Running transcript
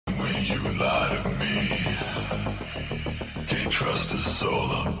you lie to me. Can't trust a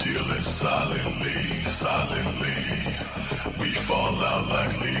soul, I'm dealing silently, silently. We fall out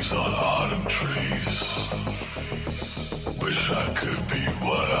like leaves on autumn trees. Wish I could be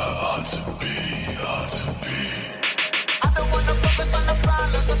what I ought to be, ought to be. I don't wanna focus on the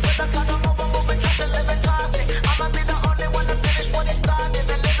problems, instead I gotta move and try to live and toxic. I'ma be the only one to finish what it started.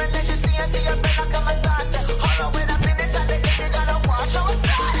 And live a legacy until you're better come a doctor. Hold on, when I finish, I think you gotta watch how I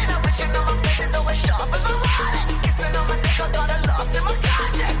started. I'm reaching on my face, though it's sharp as my wallet. Kissing on my neck, I got a lost in my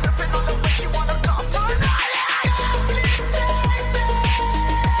conscience. Sipping on the way she wanna come, so I'm not it. God, please save me.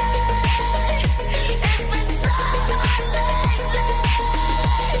 It's been so hard lately.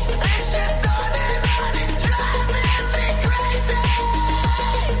 This shit's started running, driving me crazy.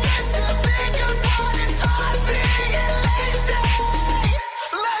 Get the bigger part, it's hard being lazy.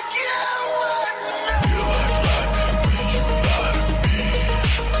 Like you would know. Feel like lightning when you lie to me.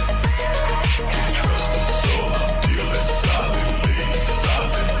 Can't trust a soul, I'm dealing silently,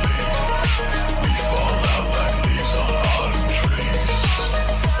 silently. We fall out like leaves on autumn trees.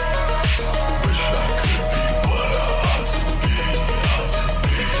 Wish I could be what I ought to be, ought to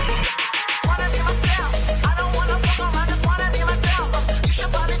be. Wanna be myself. I don't wanna fuck around, just wanna be myself. You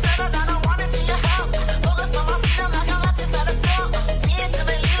should probably settle down, I want it to your help. Focus on my freedom like I'm not this other self. See it to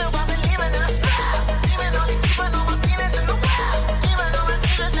believe it while believing in a spell. Demon only keeping all my feelings in the well. Even though my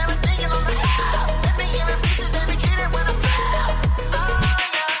secrets never sneaking on the hell. Let me give it pieces, they be treated when I fail. Oh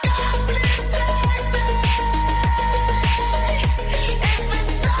yeah, God please save me. It's been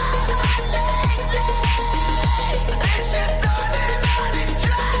so hard lately. This shit started running,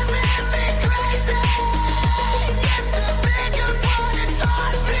 driving me crazy. Get the bigger part, it's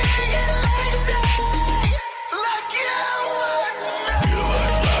hard being lazy. Like you would know. Feel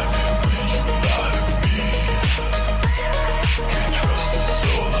like lightning when you lie to me. Can't trust a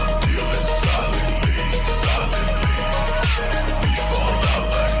soul, I'm dealing silently, silently. We fall out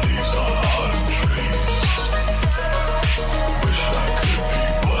like leaves on autumn trees. Wish I could be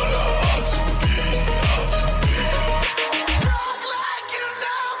what I ought to be, ought to be. Talk like you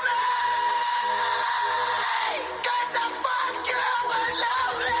know me. 'Cause I fuck you when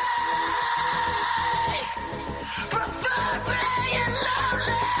lonely. Prefer being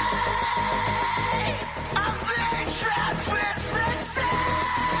lonely. I've been trapped with success.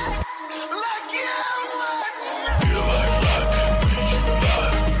 Like you would know. Feel like lightning when you lie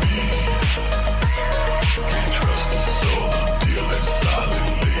to me. Can't trust a soul, I'm dealing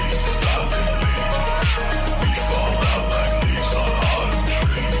silently, silently. We fall out like leaves on autumn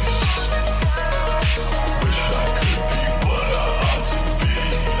trees. Wish I could be what I ought to be,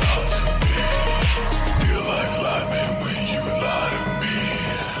 ought to be. Feel like lightning when you lie to me.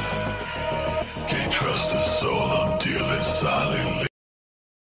 Can't trust a soul, I'm dealing silently.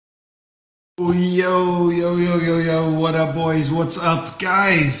 Yo, what up, boys? What's up,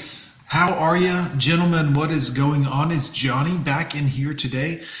 guys? How are you? Gentlemen, what is going on? It's Johnny back in here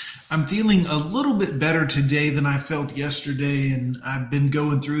today. I'm feeling a little bit better today than I felt yesterday, and I've been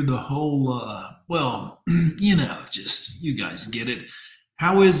going through the whole, just you guys get it.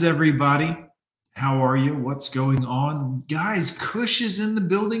 How is everybody? How are you? What's going on? Guys, Kush is in the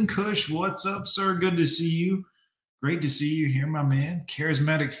building. Kush, what's up, sir? Good to see you. Great to see you here, my man.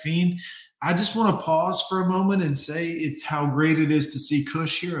 Charismatic Fiend. I just want to pause for a moment and say it's how great it is to see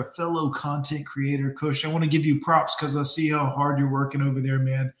Kush here, a fellow content creator. Kush, I want to give you props because I see how hard you're working over there,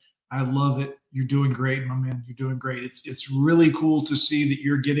 man. I love it. You're doing great, my man. You're doing great. It's really cool to see that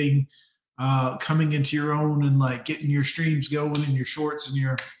you're getting coming into your own and like getting your streams going and your shorts, and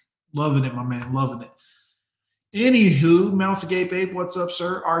you're loving it, my man. Loving it. Anywho, Mouth Agape Ape, what's up,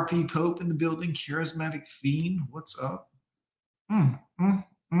 sir? RP Pope in the building. Charismatic Fiend, what's up?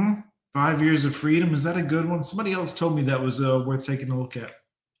 5 years of freedom. Is that a good one? Somebody else told me that was worth taking a look at.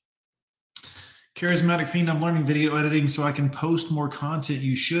 Charismatic Fiend, I'm learning video editing so I can post more content.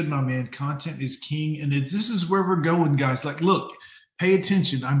 You should, my man. Content is king. And this is where we're going, guys. Like, look, pay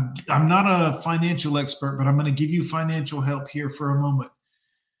attention. I'm not a financial expert, but I'm going to give you financial help here for a moment.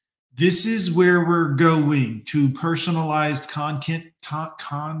 This is where we're going to personalized content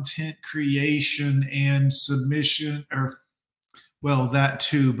creation and submission, or well, that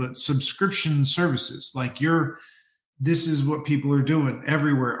too, but subscription services. Like this is what people are doing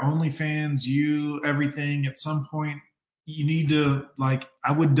everywhere. OnlyFans, everything. At some point, you need to, like,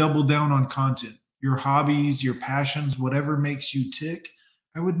 I would double down on content. Your hobbies, your passions, whatever makes you tick.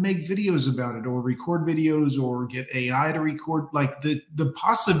 I would make videos about it, or record videos, or get AI to record. Like the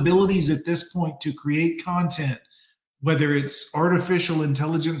possibilities at this point to create content, whether it's artificial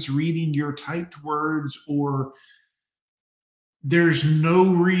intelligence reading your typed words, or there's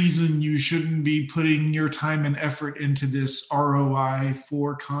no reason you shouldn't be putting your time and effort into this ROI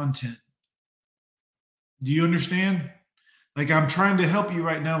for content. Do you understand? Like, I'm trying to help you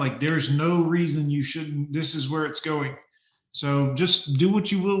right now. Like, there's no reason you shouldn't. This is where it's going. So just do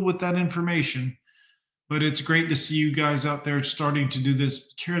what you will with that information. But it's great to see you guys out there starting to do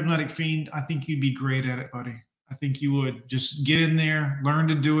this. Charismatic Fiend, I think you'd be great at it, buddy. I think you would. Just get in there, learn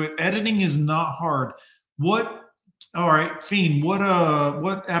to do it. Editing is not hard. All right, Fiend, what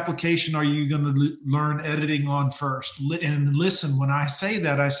application are you going to learn editing on first? And listen, when I say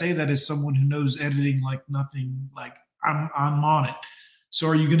that as someone who knows editing like nothing. Like, I'm on it. So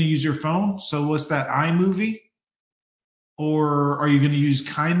are you going to use your phone? So what's that, iMovie? Or are you going to use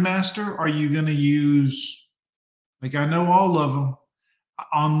KineMaster? Are you going to use, like, I know all of them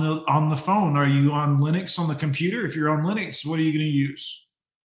on the phone? Are you on Linux on the computer? If you're on Linux, what are you going to use?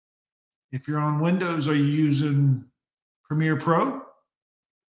 If you're on Windows, are you using Premiere Pro?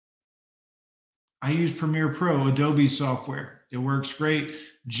 I use Premiere Pro, Adobe software. It works great.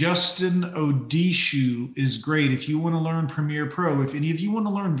 Justin Odishu is great. If you want to learn Premiere Pro, if any of you want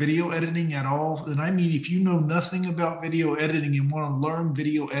to learn video editing at all, then I mean, if you know nothing about video editing and want to learn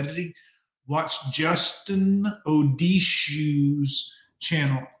video editing, watch Justin Odishu's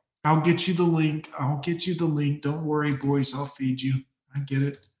channel. I'll get you the link. Don't worry, boys. I'll feed you. I get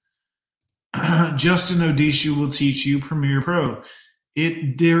it. Justin Odishu will teach you Premiere Pro.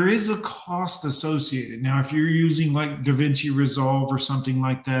 There is a cost associated. Now, if you're using like DaVinci Resolve or something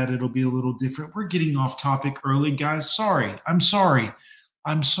like that, it'll be a little different. We're getting off topic early, guys. Sorry. I'm sorry.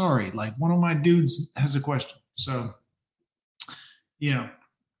 Like, one of my dudes has a question. So, yeah,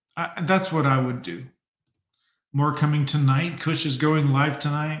 that's what I would do. More coming tonight. Kush is going live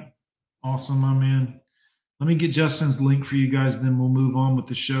tonight. Awesome, my man. Let me get Justin's link for you guys, then we'll move on with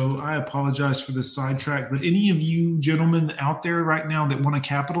the show. I apologize for the sidetrack, but any of you gentlemen out there right now that want to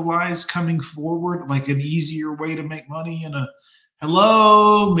capitalize coming forward, like an easier way to make money, and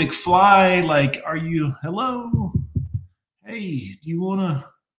hello, McFly, like, are you, hello? Hey, do you want to,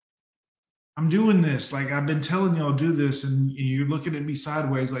 I'm doing this. Like, I've been telling y'all do this, and you're looking at me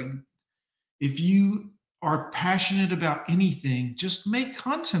sideways. Like, if you are passionate about anything, just make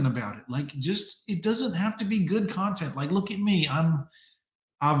content about it. Like, it doesn't have to be good content. Like, look at me. I'm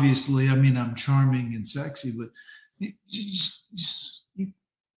charming and sexy, but just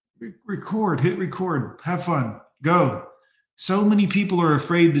record, hit record, have fun, go. So many people are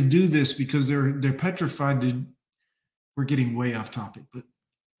afraid to do this because they're petrified to, we're getting way off topic, but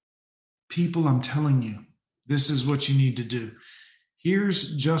people, I'm telling you, this is what you need to do.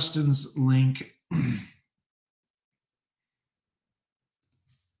 Here's Justin's link.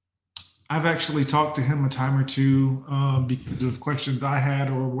 I've actually talked to him a time or two because of questions I had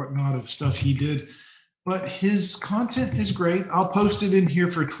or whatnot of stuff he did. But his content is great. I'll post it in here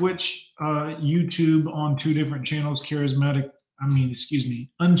for Twitch, YouTube on 2 different channels,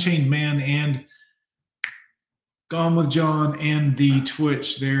 Unchained Man and Gone with John, and the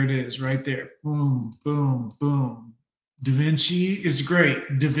Twitch. There it is right there. Boom, boom, boom. DaVinci is great.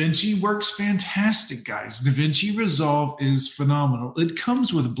 DaVinci works fantastic, guys. DaVinci Resolve is phenomenal. It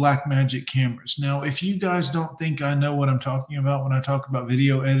comes with Blackmagic cameras. Now, if you guys don't think I know what I'm talking about when I talk about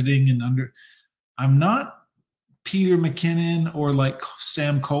video editing I'm not Peter McKinnon or like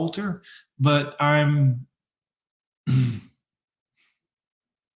Sam Coulter, but I'm,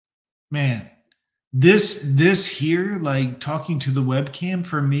 man, this here, like talking to the webcam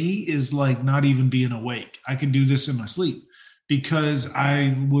for me is like not even being awake. I could do this in my sleep because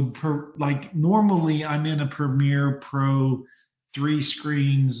I would normally I'm in a Premiere Pro 3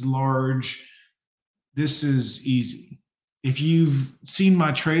 screens large. This is easy. If you've seen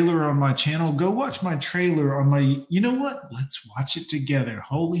my trailer on my channel, go watch my trailer on my, you know what? Let's watch it together.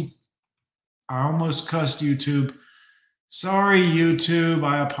 I almost cussed YouTube. Sorry, YouTube.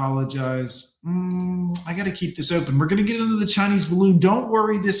 I apologize. I got to keep this open. We're going to get into the Chinese balloon. Don't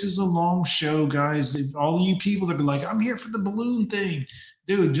worry. This is a long show, guys. All of you people that are like, I'm here for the balloon thing.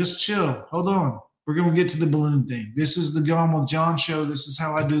 Dude, just chill. Hold on. We're going to get to the balloon thing. This is the Gone with John show. This is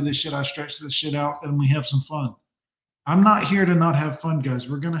how I do this shit. I stretch this shit out and we have some fun. I'm not here to not have fun, guys.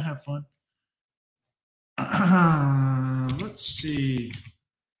 We're going to have fun. Let's see.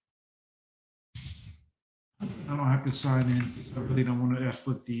 I don't have to sign in. I really don't want to F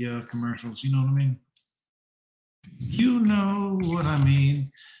with the commercials. You know what I mean? You know what I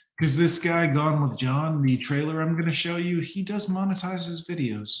mean. Because this guy, Gone with John, the trailer I'm going to show you, he does monetize his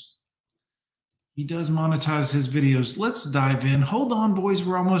videos. Let's dive in. Hold on, boys.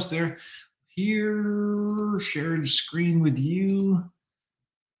 We're almost there. Here, shared screen with you.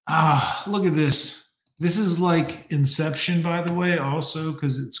 Look at this. This is like Inception, by the way, also,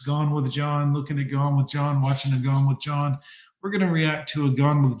 because it's Gone with John, looking at Gone with John, watching a Gone with John. We're going to react to a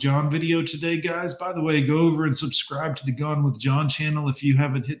Gone with John video today, guys. By the way, go over and subscribe to the Gone with John channel if you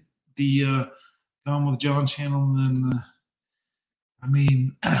haven't hit the Gone with John channel. Then, I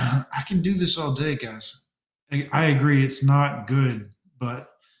mean, I can do this all day, guys. I agree, it's not good, but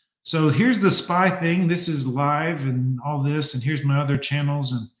so here's the spy thing. This is live and all this, and here's my other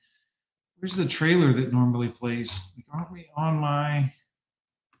channels, and where's the trailer that normally plays? Like, aren't we on my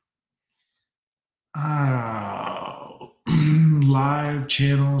live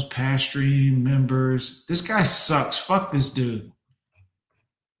channels, past stream members? This guy sucks. Fuck this dude.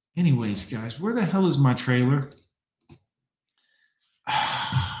 Anyways, guys, where the hell is my trailer?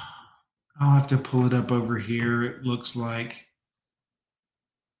 I'll have to pull it up over here. It looks like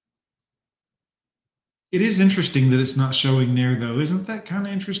it is interesting that it's not showing there, though. Isn't that kind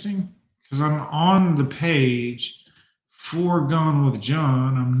of interesting? Because I'm on the page for Gone with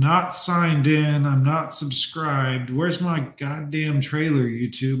John. I'm not signed in. I'm not subscribed. Where's my goddamn trailer,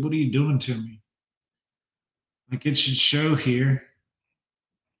 YouTube? What are you doing to me? Like, it should show here.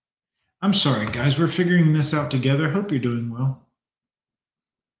 I'm sorry, guys. We're figuring this out together. Hope you're doing well.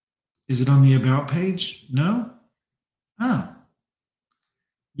 Is it on the About page? No? Oh.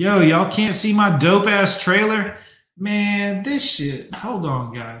 Yo, y'all can't see my dope-ass trailer? Man, this shit. Hold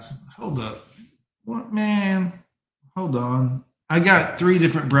on, guys. Hold up. What, man? Hold on. I got 3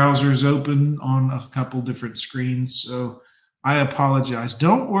 different browsers open on a couple different screens, so I apologize.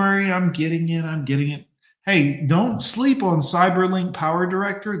 Don't worry. I'm getting it. I'm getting it. Hey, don't sleep on Cyberlink Power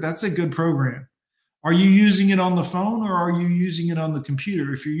Director. That's a good program. Are you using it on the phone or are you using it on the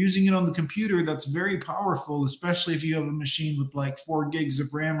computer? If you're using it on the computer, that's very powerful, especially if you have a machine with like 4 gigs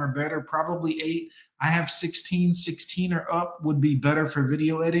of RAM or better, probably 8. I have 16. 16 or up would be better for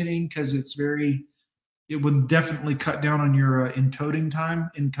video editing because it would definitely cut down on your encoding time.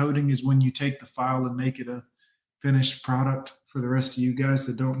 Encoding is when you take the file and make it a finished product, for the rest of you guys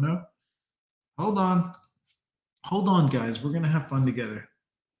that don't know. Hold on. Hold on, guys. We're going to have fun together.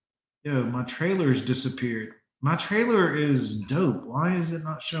 Yo, my trailer's disappeared. My trailer is dope. Why is it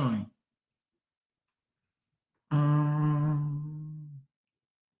not showing?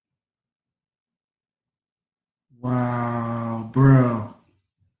 Wow, bro.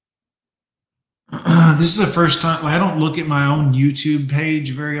 This is the first time. I don't look at my own YouTube page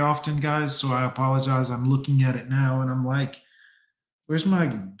very often, guys, so I apologize. I'm looking at it now, and I'm like, where's my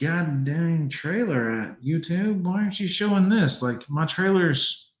goddamn trailer at, YouTube? Why aren't you showing this? Like, my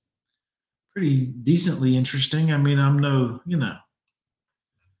trailer's pretty decently interesting. I mean, I'm no, you know.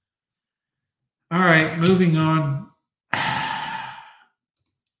 All right, moving on.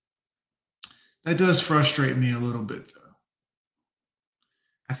 That does frustrate me a little bit, though.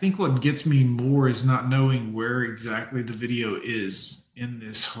 I think what gets me more is not knowing where exactly the video is in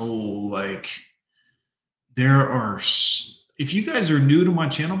this whole, like, there are, if you guys are new to my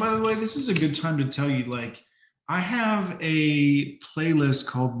channel, by the way, this is a good time to tell you, like, I have a playlist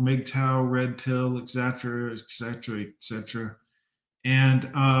called MGTOW, Red Pill, etc., etc., etc. And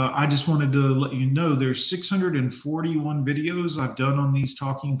I just wanted to let you know there's 641 videos I've done on these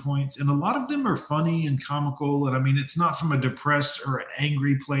talking points, and a lot of them are funny and comical. And I mean, it's not from a depressed or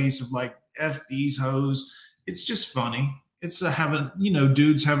angry place of like, F these hoes. It's just funny. It's having, you know,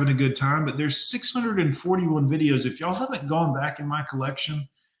 dudes having a good time. But there's 641 videos. If y'all haven't gone back in my collection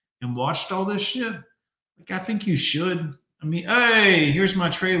and watched all this shit, like, I think you should. I mean, hey, here's my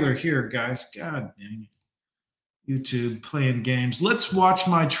trailer here, guys. God dang it. YouTube playing games. Let's watch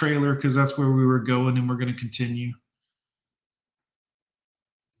my trailer because that's where we were going, and we're going to continue.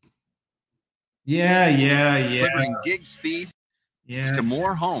 Yeah. Delivering gig speed to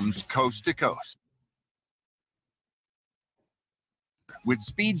more homes coast to coast. With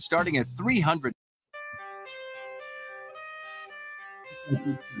speed starting at 300.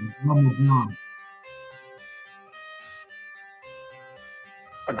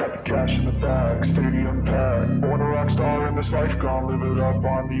 I got the cash in the bag, stadium packed. Born a rock star in this life, gonna live it up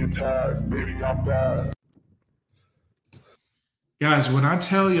on the attack. Baby, I'm bad. Guys, when I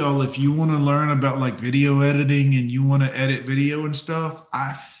tell y'all, if you want to learn about like video editing and you want to edit video and stuff,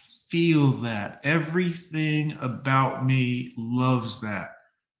 I feel that. Everything about me loves that.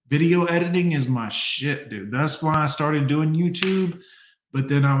 Video editing is my shit, dude. That's why I started doing YouTube. But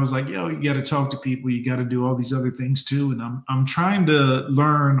then I was like, yo, you got to talk to people. You got to do all these other things too. And I'm trying to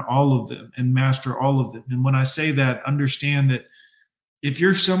learn all of them and master all of them. And when I say that, understand that if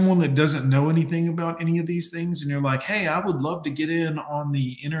you're someone that doesn't know anything about any of these things and you're like, hey, I would love to get in on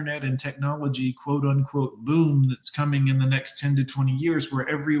the internet and technology, quote unquote, boom that's coming in the next 10 to 20 years, where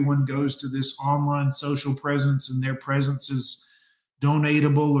everyone goes to this online social presence and their presence is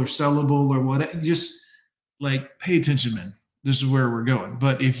donatable or sellable or whatever, just like pay attention, man. This is where we're going.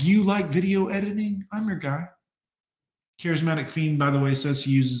 But if you like video editing, I'm your guy. Charismatic Fiend, by the way, says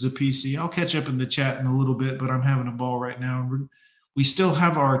he uses a PC. I'll catch up in the chat in a little bit, but I'm having a ball right now. We still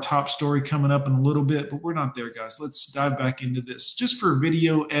have our top story coming up in a little bit, but we're not there, guys. Let's dive back into this. Just for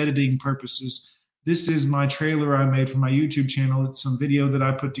video editing purposes, this is my trailer I made for my YouTube channel. It's some video that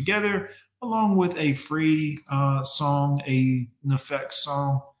I put together along with a free song, an effects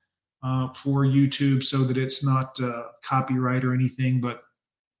song for YouTube, so that it's not copyright or anything. But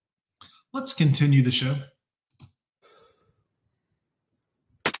let's continue the show.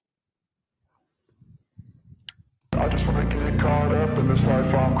 I just wanna get caught up in this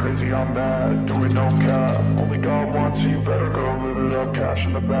life, I'm crazy, I'm mad, doing no cap. Only God wants you, better go live it up, cash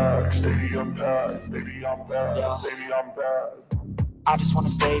in the bag, stadium packed, baby I'm bad, baby I'm bad. I just wanna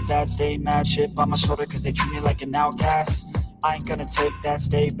stay bad, stay mad, chip on my shoulder cause they treat me like an outcast. I ain't gonna take that,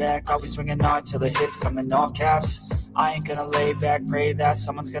 stay back, I'll be swinging hard till the hits come in all caps. I ain't gonna lay back, pray that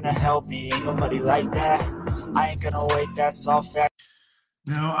someone's gonna help me, ain't nobody like that. I ain't gonna wait, that's all fact.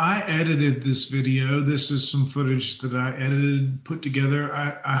 Now, I edited this video. This is some footage that I edited, put together.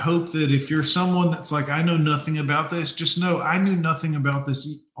 I hope that if you're someone that's like, I know nothing about this, just know I knew nothing about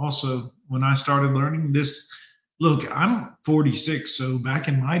this also when I started learning this. Look, I'm 46, so back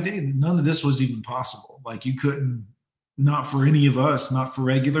in my day, none of this was even possible. Like, you couldn't, not for any of us, not for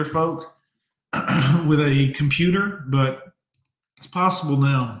regular folk with a computer, but it's possible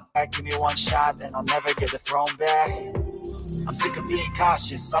now. Give me one shot, then I'll never get the throne back. I'm sick of being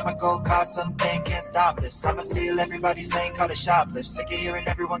cautious, I'ma go cause something, can't stop this. I'ma steal everybody's lane, call it shoplift. Sick of hearing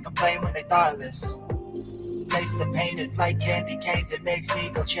everyone complain when they thoughtless. Taste the pain, it's like candy canes. It makes me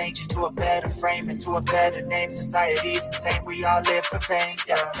go change into a better frame, into a better name. Society's insane, we all live for fame,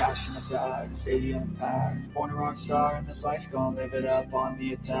 yeah. Cash in the bag, stadium packed. Born a rock star in this life, gon' live it up on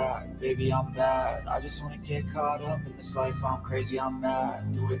the attack. Baby, I'm bad, I just wanna get caught up in this life. I'm crazy, I'm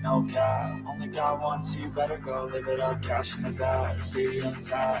mad, do it no cap. Only God wants you, better go live it up. Cash in the bag, stadium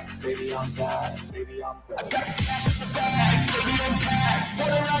packed. Baby, I'm bad, baby, I'm bad. I got the cash in the bag, stadium packed.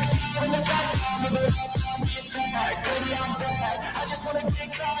 Born a rock star in this life, gon' live it up on the attack. Baby, I'm bad, I just wanna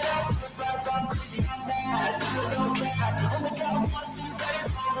get caught up in this life. I'm crazy, I'm mad, do it no cap. Only God wants you, better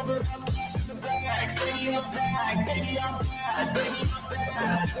go live it up. Cash in the bag, stadium packed. Baby, I'm bad, baby, I'm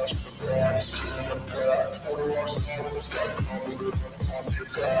bad. Cash in the bag, stadium packed. Born a rock star in this life, gon' live it up on the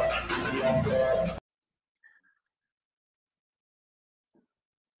attack. Baby, I'm bad.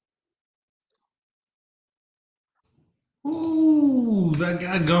 Ooh, that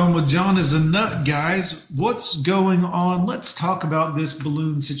guy Gone with John is a nut, guys. What's going on? Let's talk about this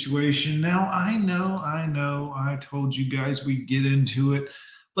balloon situation. Now, I know, I told you guys we'd get into it.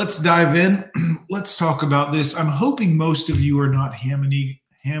 Let's dive in. Let's talk about this. I'm hoping most of you are not ham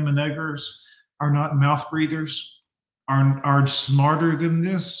and eggers, are not mouth breathers, are smarter than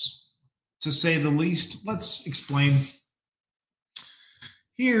this, to say the least. Let's explain.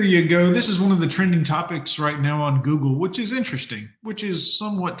 Here you go. This is one of the trending topics right now on Google, which is interesting, which is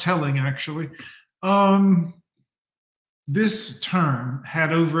somewhat telling, actually. This term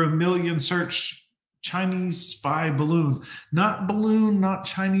had over 1 million searched. Chinese spy balloon. Not balloon, not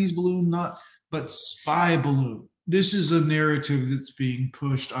Chinese balloon, but spy balloon. This is a narrative that's being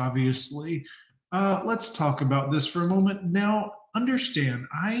pushed, obviously. Let's talk about this for a moment. Now, understand,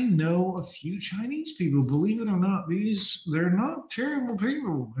 I know a few Chinese people, believe it or not. They're not terrible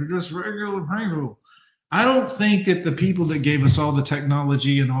people. They're just regular people. I don't think that the people that gave us all the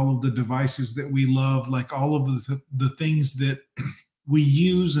technology and all of the devices that we love, like all of the things that we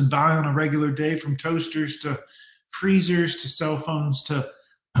use and buy on a regular day, from toasters to freezers to cell phones to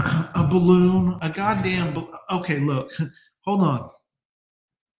a balloon, a goddamn okay, look, hold on.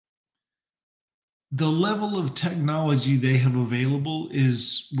 The level of technology they have available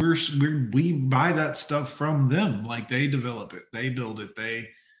is we buy that stuff from them. Like, they develop it, they build it,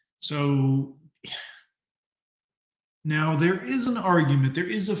 so now there is an argument, there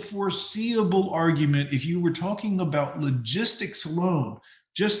is a foreseeable argument. If you were talking about logistics alone,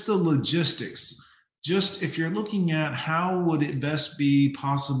 just the logistics, just if you're looking at how would it best be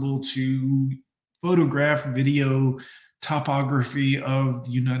possible to photograph, video topography of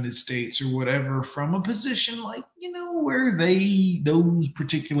the United States or whatever from a position like, you know, where those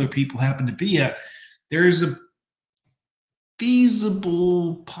particular people happen to be at, there's a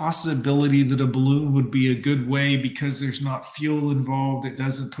feasible possibility that a balloon would be a good way because there's not fuel involved. It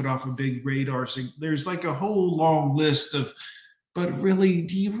doesn't put off a big radar. So there's like a whole long list of, but really,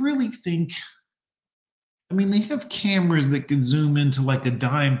 do you really think, I mean, they have cameras that could zoom into like a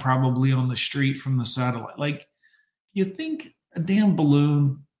dime probably on the street from the satellite. Like, you think a damn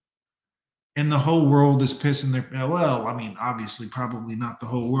balloon and the whole world is pissing their, well, I mean, obviously probably not the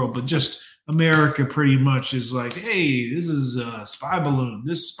whole world, but just America pretty much is like, hey, this is a spy balloon.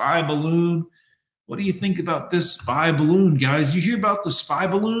 This spy balloon, what do you think about this spy balloon, guys? You hear about the spy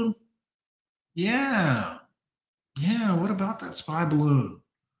balloon? Yeah. Yeah, what about that spy balloon?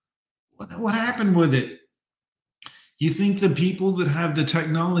 What happened with it? You think the people that have the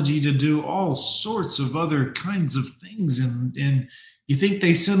technology to do all sorts of other kinds of things, and you think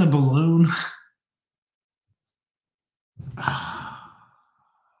they sent a balloon?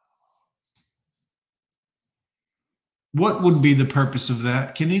 What would be the purpose of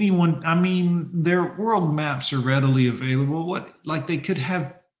that? Can anyone, I mean, their world maps are readily available. What, like they could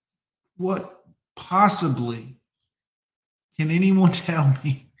have, what possibly, can anyone tell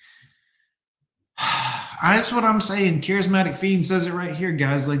me? That's what I'm saying. Charismatic Fiend says it right here,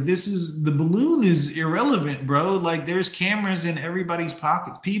 guys. Like, this is, the balloon is irrelevant, bro. Like, there's cameras in everybody's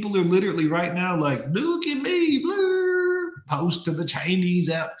pockets. People are literally right now like, look at me, blur, post to the Chinese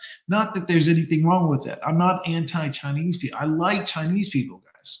app. Not that there's anything wrong with that. I'm not anti-Chinese people. I like Chinese people,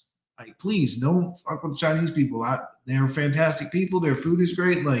 guys. Like, please don't fuck with Chinese people. They're fantastic people. Their food is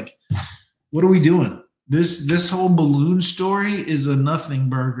great. Like, what are we doing? This whole balloon story is a nothing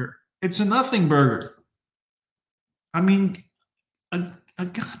burger. It's a nothing burger. I mean, a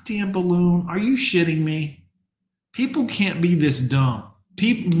goddamn balloon. Are you shitting me? People can't be this dumb.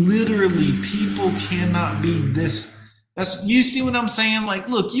 People cannot be this. You see what I'm saying? Like,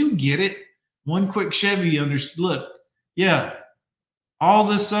 look, you get it. One quick Chevy look, yeah. All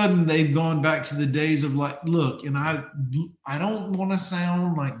of a sudden they've gone back to the days of like, look, and I don't want to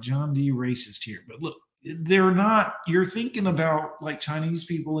sound like John D. racist here, but look, they're not, you're thinking about like Chinese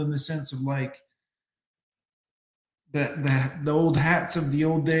people in the sense of like, the old hats of the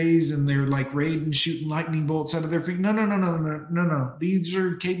old days, and they're like raiding, shooting lightning bolts out of their feet. No. These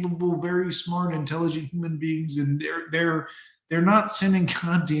are capable, very smart, intelligent human beings, and they're not sending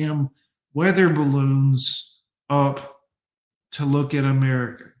goddamn weather balloons up to look at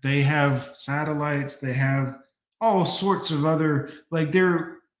America. They have satellites. They have all sorts of other, like,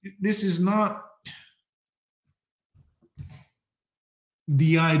 this is not.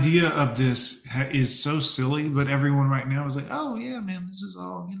 The idea of this is so silly, but everyone right now is like, oh, yeah, man, this is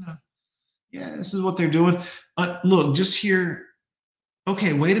all, yeah, this is what they're doing. Look, just here.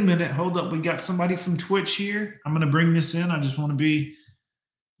 Okay, wait a minute. Hold up. We got somebody from Twitch here. I'm going to bring this in. I just want to be.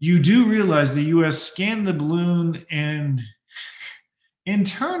 You do realize the U.S. scanned the balloon, and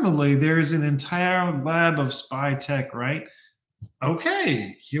internally there is an entire lab of spy tech, right?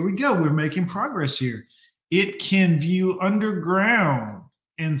 Okay, here we go. We're making progress here. It can view underground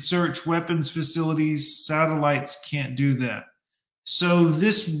and search weapons facilities. Satellites can't do that. So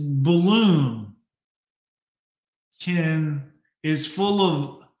this balloon is full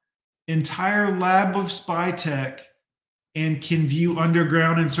of entire lab of spy tech and can view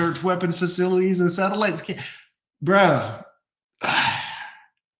underground and search weapons facilities, and satellites can't. Bruh,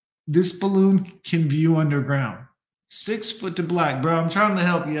 this balloon can view underground. 6 foot to black. Bro, I'm trying to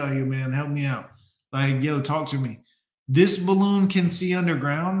help you out here, man. Help me out. Like, yo, talk to me. This balloon can see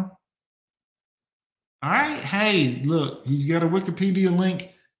underground. All right. Hey, look, he's got a Wikipedia link.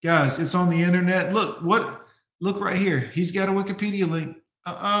 Guys, it's on the internet. Look right here. He's got a Wikipedia link.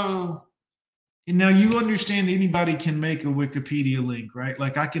 Uh-oh. And now you understand anybody can make a Wikipedia link, right?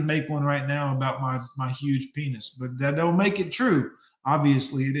 Like, I can make one right now about my huge penis, but that don't make it true.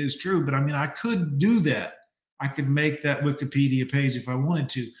 Obviously, it is true, but I mean, I could do that. I could make that Wikipedia page if I wanted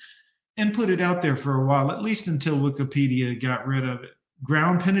to, and put it out there for a while, at least until Wikipedia got rid of it.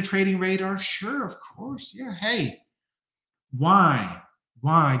 Ground penetrating radar? Sure, of course. Yeah. Hey, why?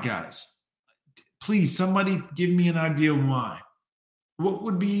 Why, guys? Please, somebody give me an idea why. What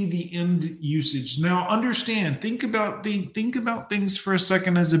would be the end usage? Now, understand, think about things for a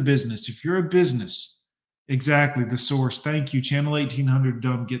second as a business. If you're a business, exactly, the source. Thank you. Channel 1800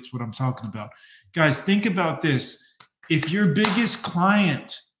 Dumb gets what I'm talking about. Guys, think about this. If your biggest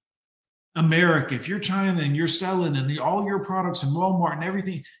client, America, if you're China and you're selling and all your products and Walmart and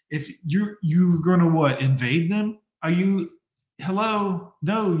everything, if you're going to what, invade them? Are you, hello?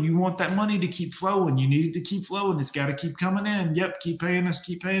 No, you want that money to keep flowing. You need it to keep flowing. It's got to keep coming in. Yep, keep paying us,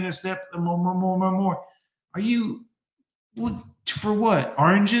 step more. Are you, what, for what?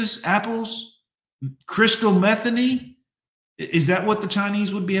 Oranges, apples, crystal methane? Is that what the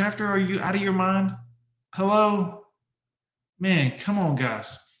Chinese would be after? Are you out of your mind? Hello? Man, come on,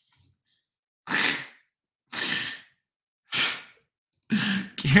 guys.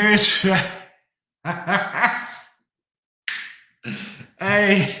 Curious.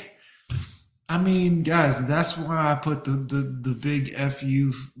 Hey, I mean, guys, that's why I put the big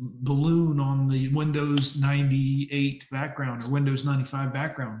FU balloon on the Windows 98 background or Windows 95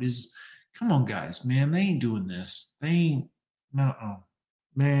 background. Is come on, guys, man, they ain't doing this. They ain't. No,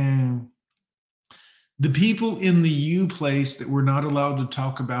 man. The people in the U place that were not allowed to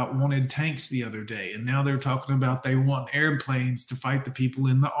talk about wanted tanks the other day, and now they're talking about they want airplanes to fight the people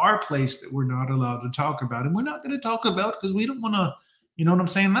in the R place that we're not allowed to talk about, and we're not going to talk about because we don't want to. You know what I'm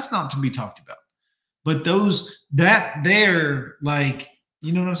saying? That's not to be talked about. But they're like,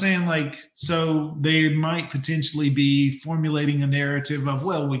 you know what I'm saying? Like, so they might potentially be formulating a narrative of,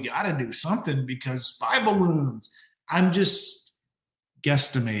 well, we got to do something because spy balloons. I'm just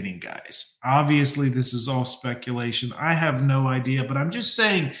guesstimating, guys. Obviously, this is all speculation. I have no idea, but I'm just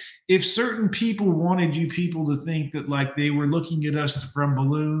saying if certain people wanted you people to think that like they were looking at us from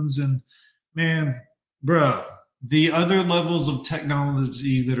balloons and man, bruh, the other levels of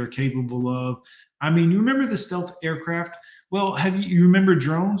technology that are capable of, I mean, you remember the stealth aircraft? Well, you remember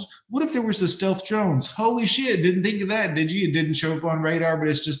drones? What if there was a stealth drones? Holy shit, didn't think of that, did you? It didn't show up on radar, but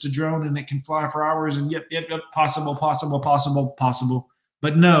it's just a drone and it can fly for hours and yep, possible.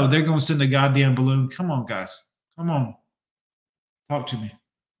 But no, they're going to send a goddamn balloon. Come on, guys. Come on. Talk to me.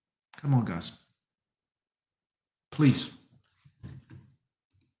 Come on, guys. Please.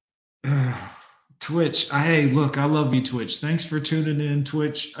 Twitch. Hey, look, I love you, Twitch. Thanks for tuning in,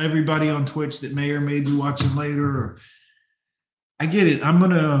 Twitch. Everybody on Twitch that may or may be watching later. I get it. I'm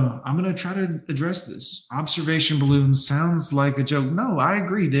gonna try to address this. Observation balloons sounds like a joke. No, I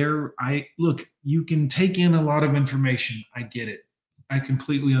agree. Look, you can take in a lot of information. I get it. I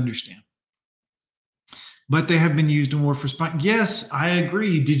completely understand. But they have been used in war for spying. Yes, I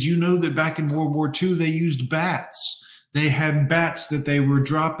agree. Did you know that back in World War II, they used bats? They had bats that they were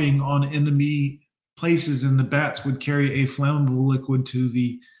dropping on enemy places, and the bats would carry a flammable liquid to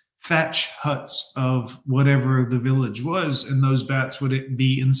the thatch huts of whatever the village was, and those bats would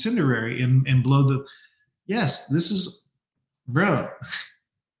be incendiary and blow the. Yes, this is, bro.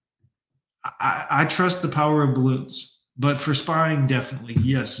 I trust the power of balloons, but for spying, definitely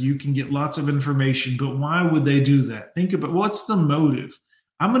yes, you can get lots of information. But why would they do that? Think about what's the motive.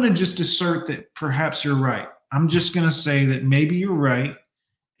 I'm going to just assert that perhaps you're right. I'm just going to say that maybe you're right,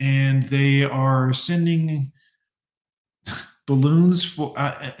 and they are sending balloons for.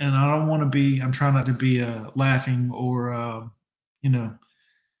 And I don't want to be. I'm trying not to be laughing or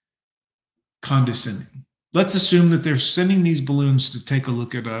condescending. Let's assume that they're sending these balloons to take a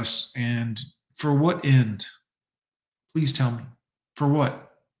look at us, and for what end? Please tell me. For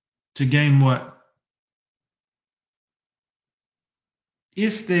what? To gain what?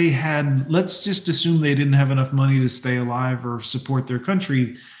 If they had, let's just assume they didn't have enough money to stay alive or support their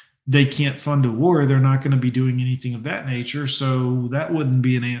country, they can't fund a war. They're not going to be doing anything of that nature. So that wouldn't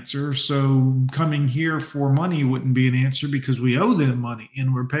be an answer. So coming here for money wouldn't be an answer because we owe them money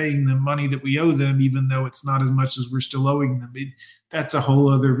and we're paying them money that we owe them, even though it's not as much as we're still owing them. That's a whole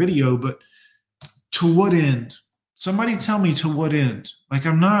other video. But to what end? Somebody tell me to what end? Like,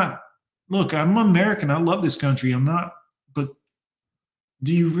 look, I'm American. I love this country. But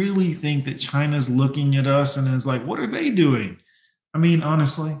do you really think that China's looking at us and is like, what are they doing? I mean,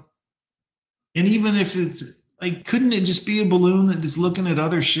 honestly. And even if it's like, couldn't it just be a balloon that is looking at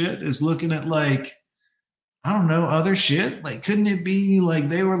other shit, is looking at like, I don't know, other shit? Like, couldn't it be like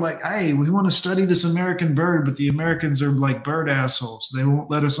they were like, hey, we want to study this American bird, but the Americans are like bird assholes. They won't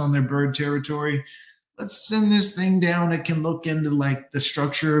let us on their bird territory. Let's send this thing down. It can look into like the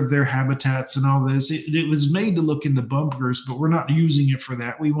structure of their habitats and all this. It was made to look into bumpers, but we're not using it for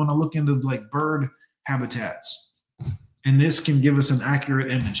that. We want to look into like bird habitats. And this can give us an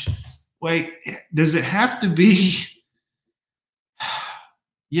accurate image. Wait, does it have to be?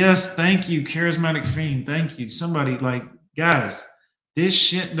 Yes, thank you, Charismatic Fiend. Thank you. Somebody like, guys, this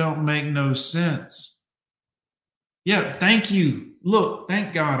shit don't make no sense. Yeah, thank you. Look,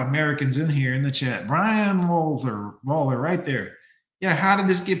 thank God Americans in here in the chat. Brian Waller right there. Yeah, how did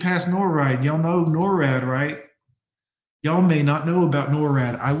this get past NORAD? Y'all know NORAD, right? Y'all may not know about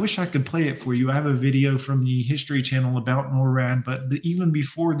NORAD. I wish I could play it for you. I have a video from the History Channel about NORAD, but even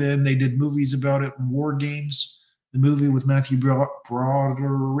before then, they did movies about it. War Games, the movie with Matthew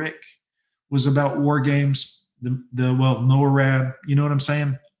Broderick, was about war games. NORAD, you know what I'm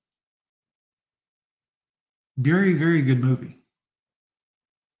saying? Very, very good movie.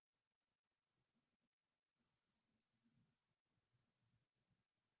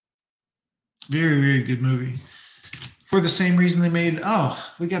 Very, very good movie. For the same reason they made,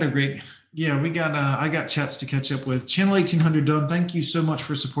 we got a great, I got chats to catch up with. Channel 1800 done. Thank you so much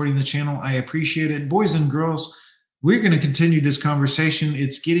for supporting the channel. I appreciate it. Boys and girls, we're going to continue this conversation.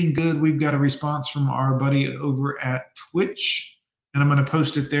 It's getting good. We've got a response from our buddy over at Twitch, and I'm going to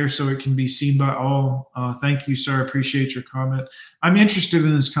post it there so it can be seen by all. Thank you, sir. I appreciate your comment. I'm interested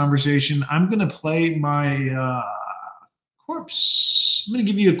in this conversation. I'm going to play my corpse. I'm going to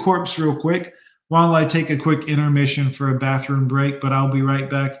give you a corpse real quick while I take a quick intermission for a bathroom break, but I'll be right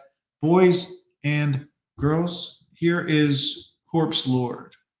back. Boys and girls, here is Corpse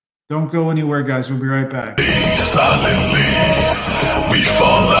Lord. Don't go anywhere, guys. We'll be right back. Silently, we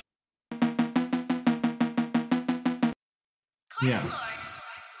fall out. Yeah.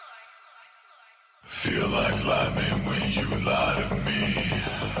 Feel like lying when you lie to me.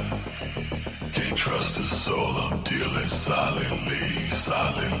 Can't trust a soul, I'm dealing silently,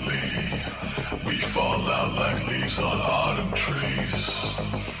 silently. We fall out like leaves on autumn trees.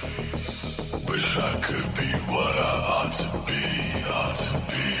 Wish I could be what I ought to be, ought to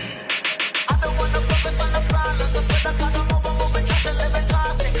be. I don't wanna focus on the problems, instead I gotta moving, trash and living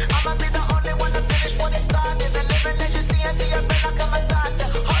toxic. I'ma be the only one to finish what it started. The living legacy until you're better come a doctor.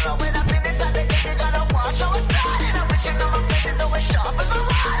 Hold on, when I've been inside the game, you gotta watch how it started. I'm reaching on my business, though it's sharp as a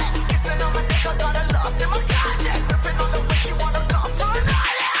rod. Kissing on my neck, I got a lost in my conscience. Sipping on the wish you wanna come so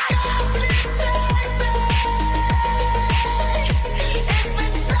night. Please save me. It's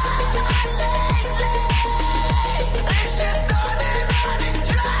been so lately. This shit's running,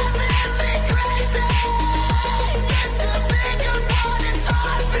 driving me crazy. Get the bigger part, it's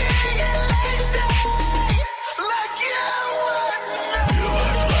hard being lazy. Like you would know. Feel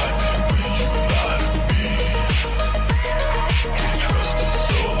like lying when you lie to me. Can't trust a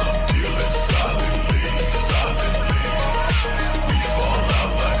soul, I'm dealing silently, silently. We fall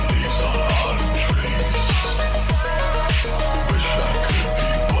out like leaves on autumn trees. Wish I could be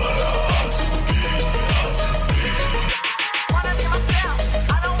what I ought to be, ought to be. Wanna be myself.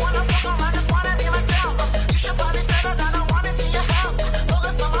 I don't wanna fuck around, just wanna be myself. You should probably settle down, I want it to your help.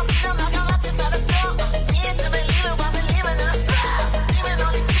 Focus on my freedom like I'm not inside a cell. See it to believe it while believing in a spell. Even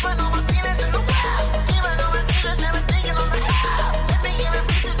only keeping all my feelings in the well. Even though my secrets never sneaking on the hell. Let me give it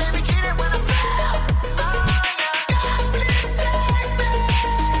pieces, they retreated when I fell. Oh yeah, God please save me.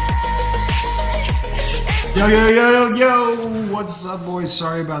 It's Yo, what's up, boys?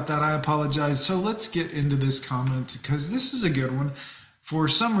 Sorry about that. I apologize. So let's get into this comment because this is a good one. For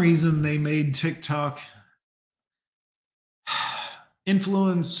some reason, they made TikTok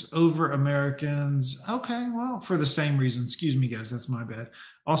influence over Americans. Okay, well, for the same reason. Excuse me, guys. That's my bad.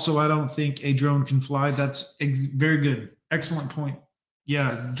 Also, I don't think a drone can fly. That's very good. Excellent point.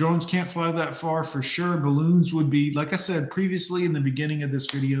 Yeah, drones can't fly that far for sure. Balloons would be, like I said previously in the beginning of this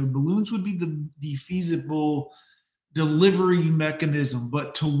video, balloons would be the feasible delivery mechanism.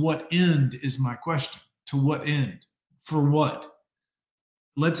 But to what end is my question? To what end? For what?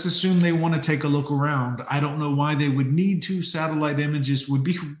 Let's assume they want to take a look around. I don't know why they would need to. Satellite images would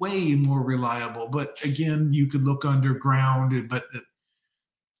be way more reliable. But again, you could look underground, but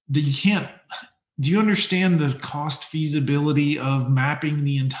you can't. Do you understand the cost feasibility of mapping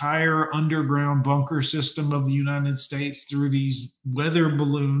the entire underground bunker system of the United States through these weather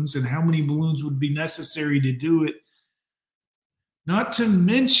balloons and how many balloons would be necessary to do it? Not to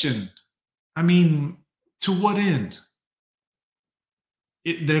mention, I mean, to what end?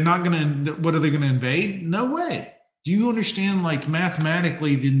 They're not going to, what are they going to invade? No way. Do you understand, like,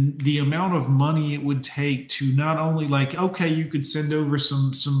 mathematically the amount of money it would take to not only, like, okay, you could send over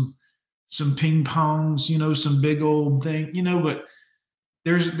some ping pongs, you know, some big old thing, you know, but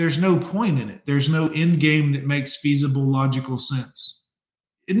there's no point in it. There's no end game that makes feasible, logical sense.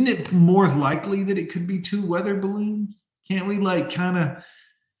 Isn't it more likely that it could be 2 weather balloons? Can't we, like, kind of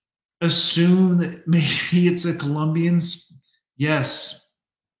assume that maybe it's a Colombian? Yes.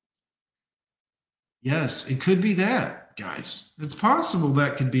 Yes, it could be that, guys. It's possible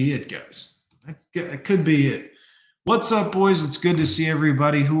that could be it, guys. That could be it. What's up, boys? It's good to see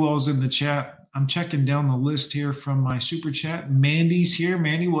everybody. Who all's in the chat? I'm checking down the list here from my super chat. Mandy's here.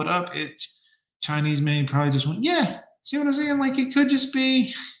 Mandy, what up? Chinese Mandy probably just went, yeah. See what I'm saying? Like, it could just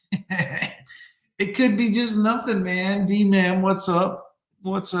be, it could be just nothing, man. D-Man, what's up?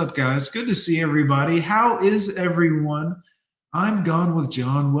 What's up, guys? Good to see everybody. How is everyone? I'm Gone with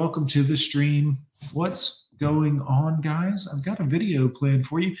John. Welcome to the stream. What's going on, guys? I've got a video planned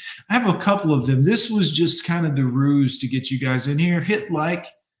for you. I have a couple of them. This was just kind of the ruse to get you guys in here. Hit like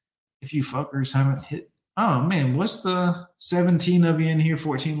if you fuckers haven't hit. Oh, man, what's the 17 of you in here?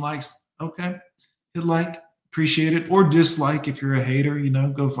 14 likes. Okay. Hit like. appreciate it. Or dislike if you're a hater, you know,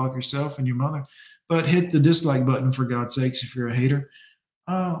 go fuck yourself and your mother. But hit the dislike button for God's sakes if you're a hater.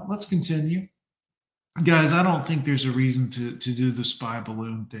 Let's continue. Guys, I don't think there's a reason to do the spy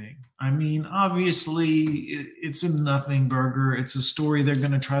balloon thing. I mean, obviously, it's a nothing burger. It's a story they're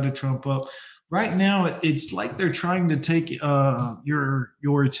going to try to trump up. Right now, it's like they're trying to take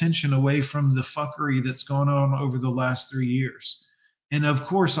your attention away from the fuckery that's gone on over the last 3 years. And of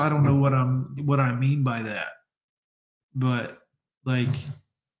course, I don't know what I mean by that. But like,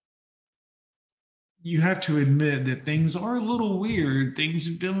 you have to admit that things are a little weird. Things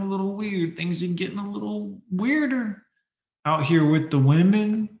have been a little weird. Things are getting a little weirder out here with the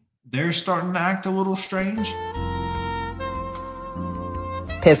women. They're starting to act a little strange.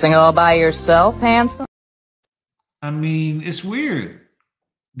 Pissing all by yourself, handsome? I mean, it's weird.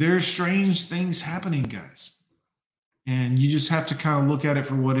 There's strange things happening, guys. And you just have to kind of look at it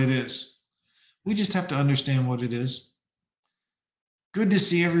for what it is. We just have to understand what it is. Good to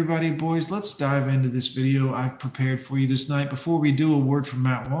see everybody, boys. Let's dive into this video I've prepared for you this night. Before we do, a word from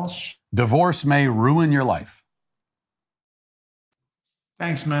Matt Walsh. Divorce may ruin your life.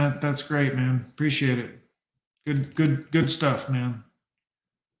 Thanks, Matt. That's great, man. Appreciate it. Good stuff, man.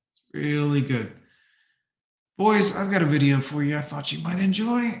 It's really good. Boys, I've got a video for you I thought you might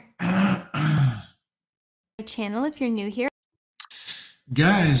enjoy. Channel if you're new here.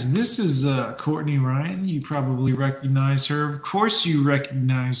 Guys, this is Courtney Ryan. You probably recognize her. Of course you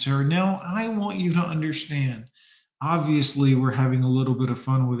recognize her. Now, I want you to understand. Obviously, we're having a little bit of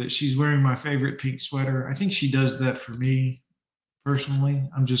fun with it. She's wearing my favorite pink sweater. I think she does that for me, personally.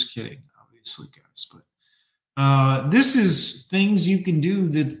 I'm just kidding, obviously, guys. But this is things you can do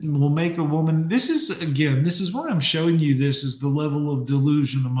that will make a woman. This is why I'm showing you this is the level of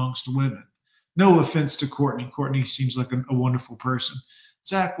delusion amongst women. No offense to Courtney. Courtney seems like a wonderful person.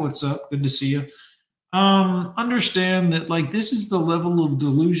 Zach, what's up? Good to see you. Understand that like this is the level of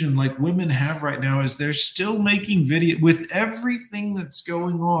delusion like women have right now is they're still making video with everything that's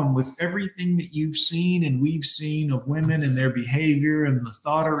going on, with everything that you've seen and we've seen of women and their behavior and the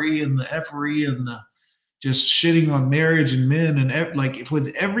thoughterry and the effery and the just shitting on marriage and men and like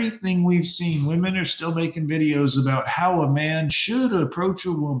with everything we've seen, women are still making videos about how a man should approach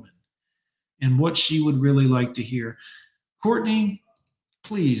a woman and what she would really like to hear. Courtney,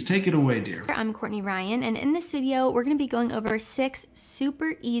 please take it away, dear. I'm Courtney Ryan, and in this video, we're going to be going over 6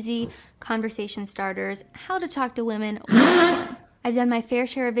 super easy conversation starters, how to talk to women one-on-one. I've done my fair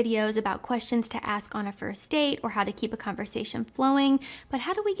share of videos about questions to ask on a first date or how to keep a conversation flowing, but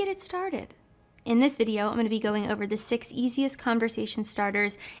how do we get it started? In this video, I'm going to be going over the 6 easiest conversation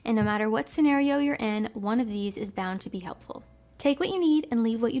starters, and no matter what scenario you're in, one of these is bound to be helpful. Take what you need and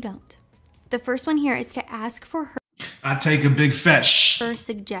leave what you don't. The first one here is to ask for her. I take a big fat her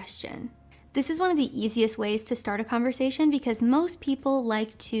suggestion. This is one of the easiest ways to start a conversation because most people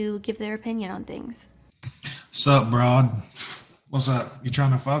like to give their opinion on things. What's up, broad? What's up? You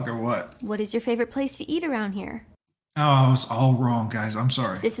trying to fuck or what? What is your favorite place to eat around here? Oh, I was all wrong, guys. I'm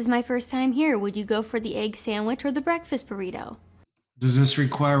sorry. This is my first time here. Would you go for the egg sandwich or the breakfast burrito? Does this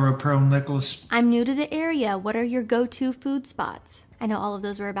require a pearl necklace? I'm new to the area. What are your go-to food spots? I know all of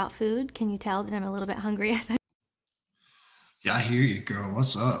those were about food. Can you tell that I'm a little bit hungry as Yeah, I hear you, girl.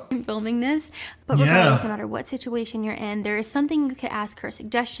 What's up? I'm filming this? But regardless, no matter what situation you're in, there is something you could ask her a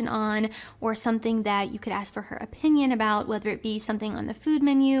suggestion on or something that you could ask for her opinion about, whether it be something on the food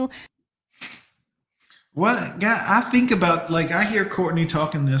menu. What? God, I think about, like, I hear Courtney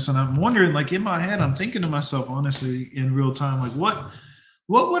talking this and I'm wondering, like, in my head, I'm thinking to myself, honestly, in real time, like,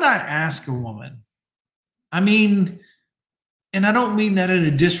 what would I ask a woman? I mean, and I don't mean that in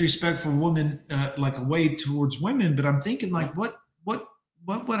a disrespectful woman, like a way towards women, but I'm thinking like, what would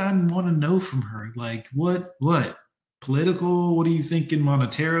I want to know from her? Like what political, what are you thinking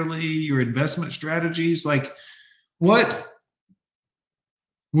monetarily, your investment strategies? Like what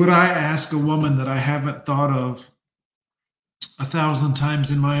would I ask a woman that I haven't thought of 1,000 times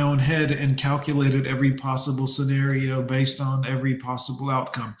in my own head and calculated every possible scenario based on every possible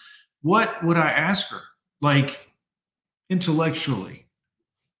outcome? What would I ask her? Like, intellectually,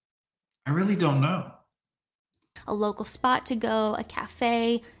 I really don't know. A local spot to go, a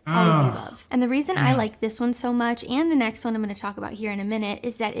cafe, all of the above. And the reason I like this one so much, and the next one I'm going to talk about here in a minute,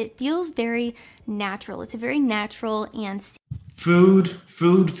 is that it feels very natural. It's a very natural and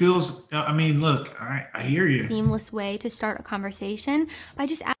food feels, I mean, look, I hear you. Seamless way to start a conversation by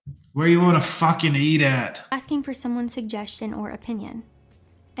just where you want to fucking eat at. Asking for someone's suggestion or opinion.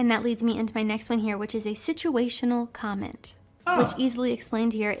 And that leads me into my next one here, which is a situational comment, which easily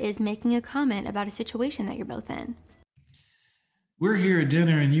explained here is making a comment about a situation that you're both in. We're here at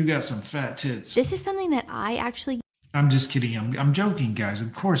dinner and you got some fat tits. This is something that I actually... I'm just kidding. I'm joking, guys.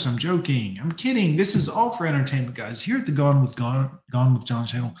 Of course I'm joking. I'm kidding. This is all for entertainment, guys. Here at the Gone with John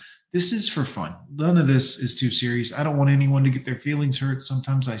channel, this is for fun. None of this is too serious. I don't want anyone to get their feelings hurt.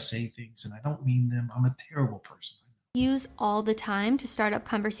 Sometimes I say things and I don't mean them. I'm a terrible person. Use all the time to start up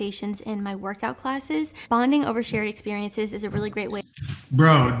conversations in my workout classes. Bonding over shared experiences is a really great way.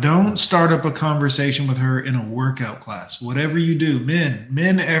 Bro, don't start up a conversation with her in a workout class. Whatever you do,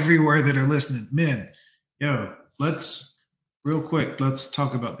 men everywhere that are listening, men, yo, let's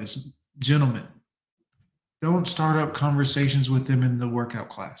talk about this. Gentlemen, don't start up conversations with them in the workout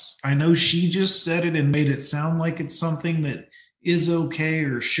class. I know she just said it and made it sound like it's something that is okay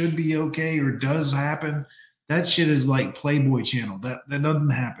or should be okay or does happen. That shit is like Playboy Channel. That doesn't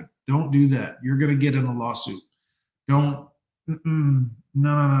happen. Don't do that. You're going to get in a lawsuit. Don't.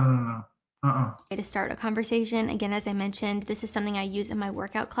 No. To start a conversation. Again, as I mentioned, this is something I use in my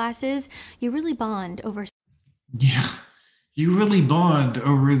workout classes. You really bond over. Yeah. You really bond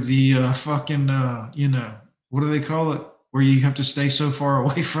over the fucking, what do they call it? Where you have to stay so far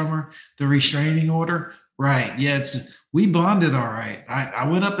away from her? The restraining order? Right. Yeah, we bonded all right. I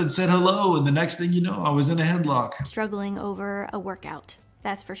went up and said hello, and the next thing you know, I was in a headlock. Struggling over a workout,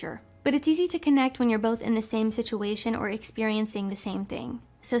 that's for sure. But it's easy to connect when you're both in the same situation or experiencing the same thing.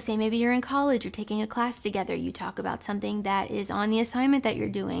 So say maybe you're in college or taking a class together, you talk about something that is on the assignment that you're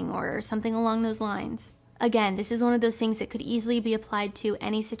doing or something along those lines. Again, this is one of those things that could easily be applied to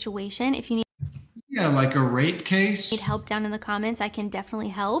any situation. If you need like a rape case. Need help down in the comments, I can definitely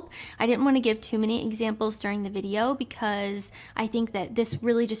help. I didn't want to give too many examples during the video because I think that this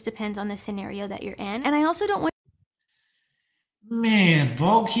really just depends on the scenario that you're in. And I also don't want... Man,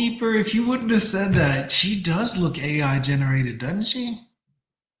 Vault Keeper, if you wouldn't have said that, she does look AI generated, doesn't she?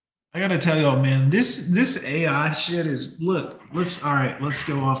 I gotta tell y'all, man, this AI shit is, look, let's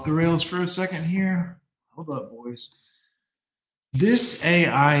go off the rails for a second here. Hold up, boys. This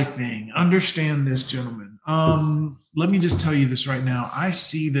AI thing, understand this, gentlemen. Let me just tell you this right now. I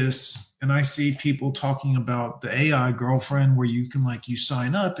see this and I see people talking about the AI girlfriend where you can you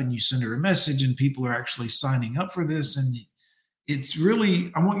sign up and you send her a message and people are actually signing up for this. And it's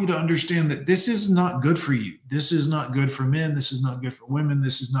really, I want you to understand that this is not good for you. This is not good for men. This is not good for women.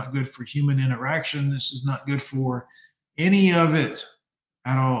 This is not good for human interaction. This is not good for any of it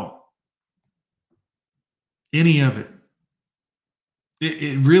at all. Any of it.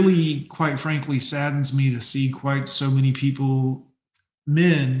 It really, quite frankly, saddens me to see quite so many people,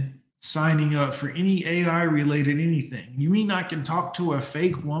 men, signing up for any AI-related anything. You mean I can talk to a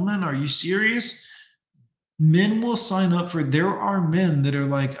fake woman? Are you serious? Men will sign up for, there are men that are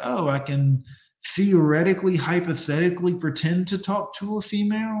like, oh, I can theoretically, hypothetically pretend to talk to a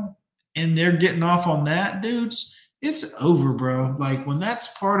female, and they're getting off on that, dudes. It's over, bro. Like, when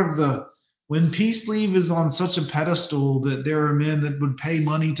that's part of the... When Peace Leave is on such a pedestal that there are men that would pay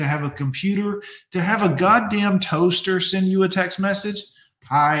money to have a computer, to have a goddamn toaster send you a text message.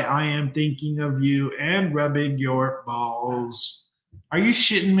 Hi, I am thinking of you and rubbing your balls. Are you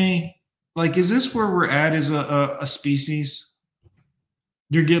shitting me? Like, is this where we're at as a species?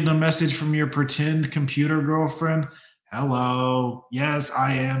 You're getting a message from your pretend computer girlfriend. Hello. Yes,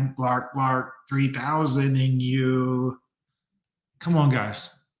 I am Clark 3000 in you. Come on,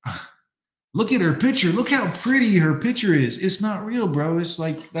 guys. Look at her picture. Look how pretty her picture is. It's not real, bro. It's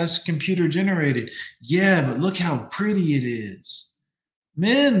like that's computer generated. Yeah, but look how pretty it is.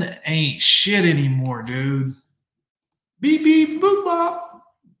 Men ain't shit anymore, dude. Beep, beep, boop, bop.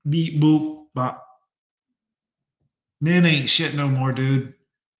 Beep, boop, bop. Men ain't shit no more, dude.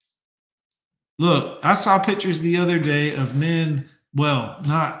 Look, I saw pictures the other day of men, of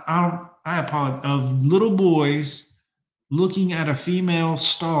little boys looking at a female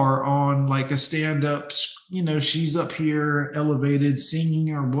star on like a stand-up, she's up here elevated, singing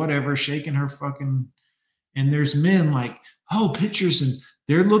or whatever, shaking her fucking, and there's men like, oh, pictures, and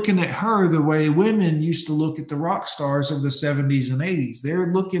they're looking at her the way women used to look at the rock stars of the 70s and 80s.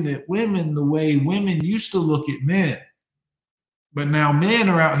 They're looking at women the way women used to look at men. But now men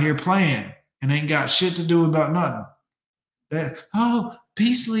are out here playing and ain't got shit to do about nothing. Oh,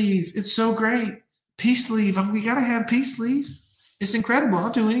 Peace Leave, it's so great. Peace Leave. We got to have Peace Leave. It's incredible.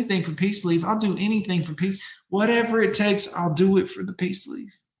 I'll do anything for Peace Leave. I'll do anything for peace. Whatever it takes, I'll do it for the Peace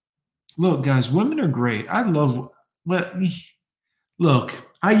Leave. Look, guys, women are great. I love, look,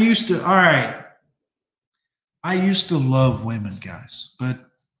 I used to love women, guys, but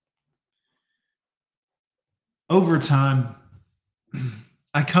over time,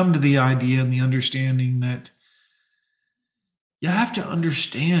 I come to the idea and the understanding that you have to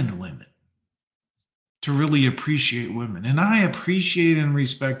understand women. to really appreciate women. And I appreciate and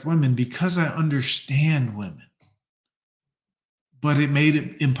respect women because I understand women. But it made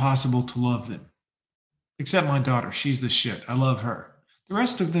it impossible to love them. Except my daughter. She's the shit. I love her. The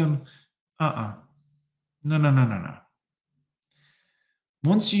rest of them, No.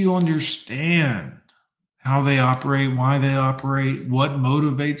 Once you understand how they operate, why they operate, what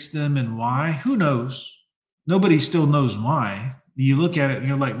motivates them and why, who knows? Nobody still knows why. You look at it and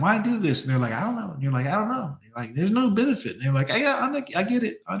you're like, why do this? And they're like, I don't know. And you're like, I don't know. And you're like, there's no benefit. And they're like, I get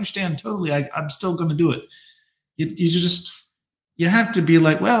it. I understand totally. I'm still going to do it. You have to be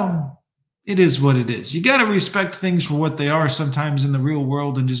like, well, it is what it is. You got to respect things for what they are sometimes in the real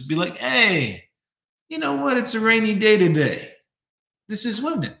world and just be like, hey, you know what? It's a rainy day today. This is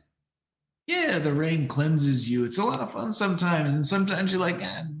women. Yeah, the rain cleanses you. It's a lot of fun sometimes. And sometimes you're like,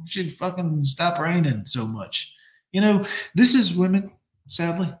 God, we should fucking stop raining so much. You know, this is women,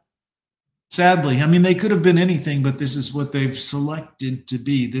 sadly. Sadly. I mean, they could have been anything, but this is what they've selected to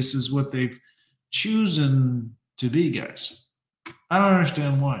be. This is what they've chosen to be, guys. I don't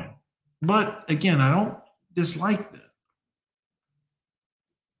understand why. But again, I don't dislike them.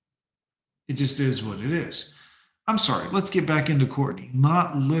 It just is what it is. I'm sorry. Let's get back into Courtney.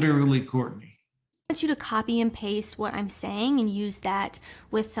 Not literally Courtney. I want you to copy and paste what I'm saying and use that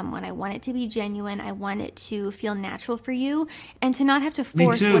with someone. I want it to be genuine. I want it to feel natural for you and to not have to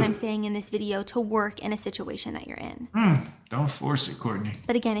force what I'm saying in this video to work in a situation that you're in. Don't force it, Courtney.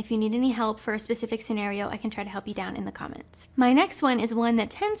 But again, if you need any help for a specific scenario, I can try to help you down in the comments. My next one is one that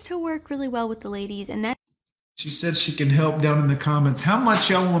tends to work really well with the ladies, and that she said she can help down in the comments. How much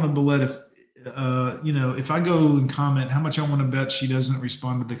y'all want to bet if I go and comment, how much I want to bet she doesn't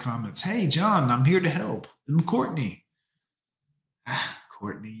respond to the comments? Hey, John, I'm here to help. I'm Courtney.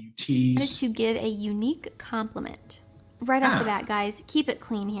 Courtney, you tease. To give a unique compliment. Right off the bat, guys, keep it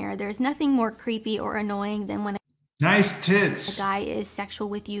clean here. There's nothing more creepy or annoying than when nice tits. A guy is sexual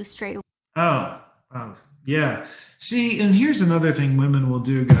with you straight away. Oh, yeah. See, and here's another thing women will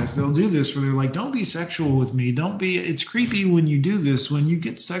do, guys. They'll do this where they're like, don't be sexual with me. It's creepy when you do this. When you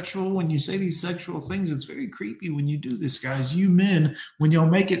get sexual, when you say these sexual things, it's very creepy when you do this, guys. You men, when you'll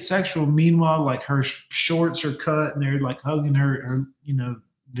make it sexual, meanwhile, like her shorts are cut and they're like hugging her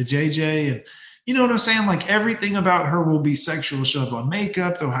the JJ. And you know what I'm saying? Like everything about her will be sexual. She'll have on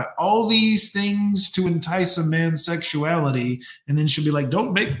makeup. They'll have all these things to entice a man's sexuality. And then she'll be like,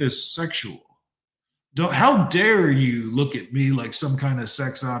 don't make this sexual. How dare you look at me like some kind of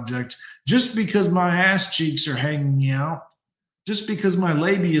sex object just because my ass cheeks are hanging out, just because my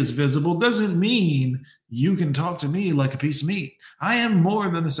labia is visible doesn't mean you can talk to me like a piece of meat. I am more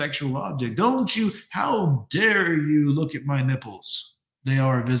than a sexual object. How dare you look at my nipples? They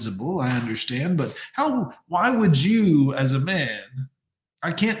are visible, I understand, but why would you as a man,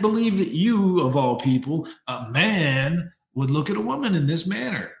 I can't believe that you, of all people, a man, would look at a woman in this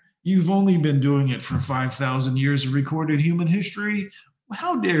manner. You've only been doing it for 5,000 years of recorded human history.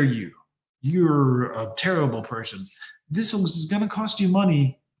 How dare you? You're a terrible person. This is going to cost you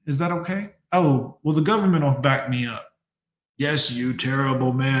money. Is that okay? Oh, well, the government will back me up. Yes, you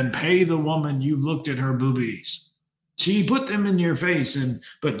terrible man. Pay the woman. You looked at her boobies. She put them in your face,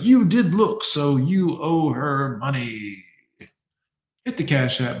 but you did look, so you owe her money. Hit the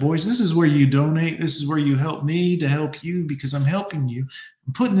Cash App, boys. This is where you donate. This is where you help me to help you because I'm helping you.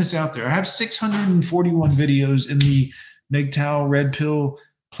 I'm putting this out there. I have 641 videos in the MGTOW Red Pill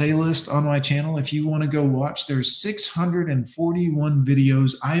playlist on my channel. If you want to go watch, there's 641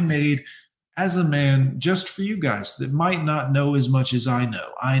 videos I made as a man just for you guys that might not know as much as I know.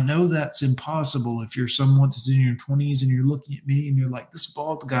 I know that's impossible if you're someone that's in your 20s and you're looking at me and you're like, this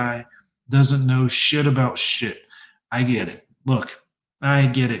bald guy doesn't know shit about shit. I get it. Look. I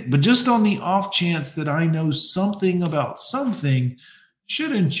get it. But just on the off chance that I know something about something,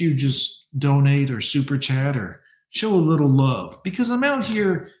 shouldn't you just donate or super chat or show a little love? Because I'm out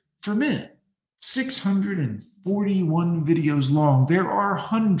here for men. 641 videos long. There are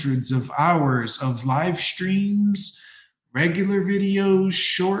hundreds of hours of live streams, regular videos,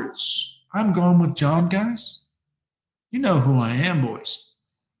 shorts. I'm Gone with John, guys. You know who I am, boys.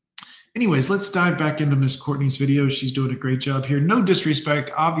 Anyways, let's dive back into Miss Courtney's video. She's doing a great job here. No disrespect.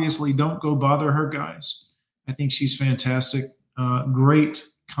 Obviously, don't go bother her, guys. I think she's fantastic. Great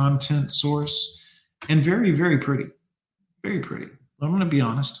content source. And very, very pretty. Very pretty. I'm going to be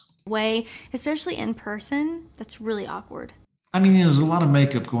honest. Way, especially in person, that's really awkward. I mean, there's a lot of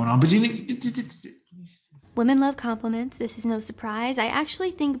makeup going on, but women love compliments. This is no surprise. I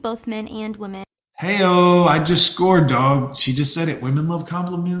actually think both men and women. Hey-oh, I just scored, dog. She just said it. Women love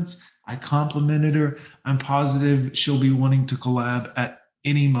compliments. I complimented her. I'm positive she'll be wanting to collab at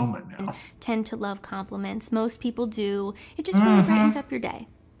any moment now. Tend to love compliments. Most people do. It just really brightens up your day.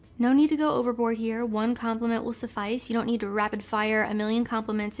 No need to go overboard here. One compliment will suffice. You don't need to rapid fire a million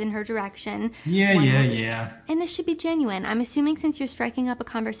compliments in her direction. Yeah. And this should be genuine. I'm assuming since you're striking up a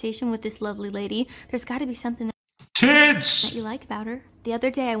conversation with this lovely lady, there's got to be something that you like about her. The other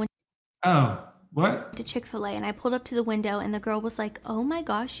day I went to Chick-fil-A and I pulled up to the window and the girl was like, "Oh my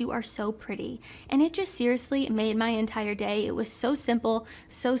gosh, you are so pretty." And it just seriously made my entire day. It was so simple,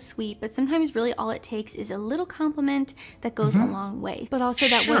 so sweet, but sometimes really all it takes is a little compliment that goes a long way. But also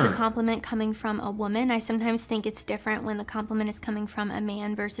that was a compliment coming from a woman. I sometimes think it's different when the compliment is coming from a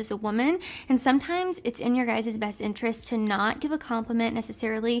man versus a woman. And sometimes it's in your guys' best interest to not give a compliment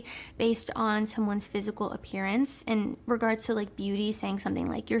necessarily based on someone's physical appearance. In regards to like beauty, saying something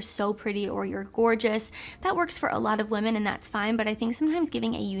like "you're so pretty" or "you're gorgeous," that works for a lot of women and that's fine, but I think sometimes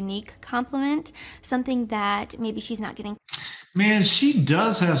giving a unique compliment, something that maybe she's not getting. Man, she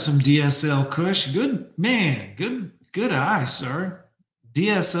does have some DSL, Kush. Good man, good eye, sir.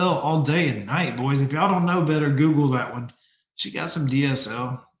 DSL all day and night, boys. If y'all don't know better, Google that one. She got some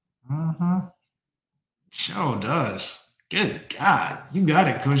DSL. Sure does. Good God, you got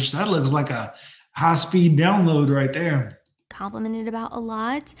it, Kush. That looks like a high-speed download right there. Complimented about a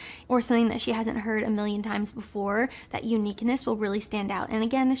lot, or something that she hasn't heard a million times before, that uniqueness will really stand out. And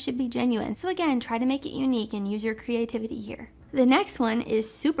again, this should be genuine. So again, try to make it unique and use your creativity here. The next one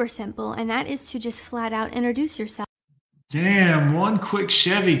is super simple, and that is to just flat out introduce yourself. Damn, one quick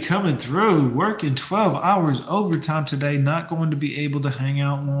Chevy coming through. Working 12 hours overtime today. Not going to be able to hang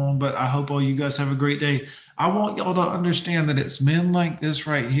out long, but I hope all you guys have a great day. I want y'all to understand that it's men like this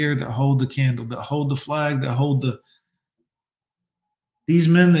right here that hold the candle, that hold the flag, that hold these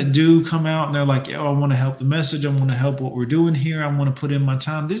men that do come out and they're like, "Yo, I want to help the message. I want to help what we're doing here. I want to put in my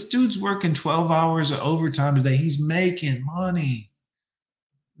time." This dude's working 12 hours of overtime today. He's making money.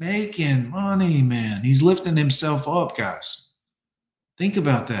 Making money, man. He's lifting himself up, guys. Think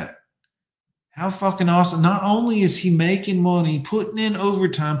about that. How fucking awesome. Not only is he making money, putting in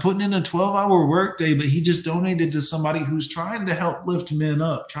overtime, putting in a 12-hour workday, but he just donated to somebody who's trying to help lift men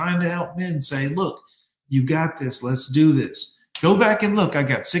up, trying to help men say, "Look, you got this. Let's do this." Go back and look. I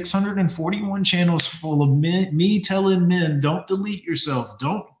got 641 channels full of me telling men, don't delete yourself.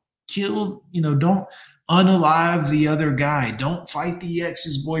 Don't kill, don't unalive the other guy. Don't fight the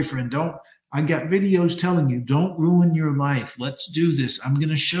ex's boyfriend. I got videos telling you, don't ruin your life. Let's do this. I'm going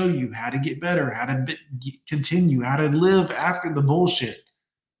to show you how to get better, how to continue, how to live after the bullshit.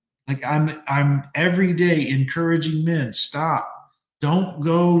 Like I'm every day encouraging men, stop. Don't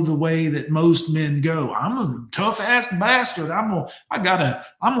go the way that most men go. I'm a tough ass bastard. I'm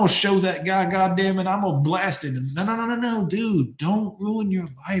gonna show that guy, goddamn it, I'm gonna blast him. No, dude. Don't ruin your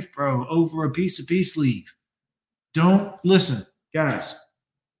life, bro, over a piece of peace leave. Don't listen, guys.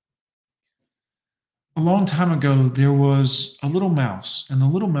 A long time ago, there was a little mouse, and the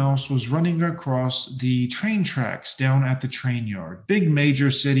little mouse was running across the train tracks down at the train yard. Big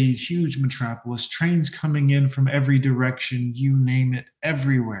major city, huge metropolis, trains coming in from every direction, you name it,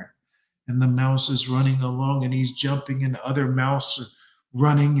 everywhere. And the mouse is running along, and he's jumping, and other mouse are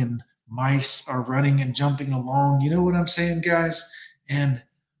running, and mice are running and jumping along. You know what I'm saying, guys? And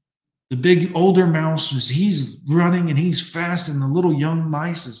the big older mouse, he's running, and he's fast, and the little young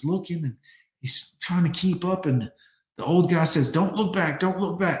mice is looking, and he's trying to keep up, and the old guy says, "Don't look back, don't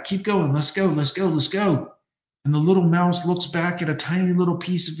look back. Keep going. Let's go, let's go, let's go." And the little mouse looks back at a tiny little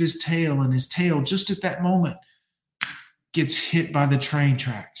piece of his tail, and his tail, just at that moment, gets hit by the train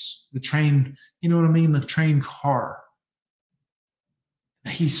tracks. The train, you know what I mean? The train car.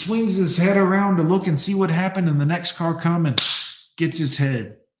 He swings his head around to look and see what happened, and the next car comes and gets his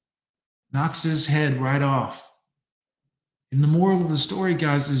head. Knocks his head right off. And the moral of the story,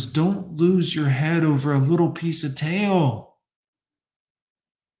 guys, is don't lose your head over a little piece of tail.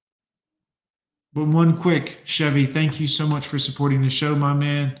 But one quick, Chevy, thank you so much for supporting the show, my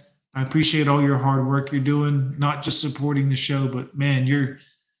man. I appreciate all your hard work you're doing, not just supporting the show, but man,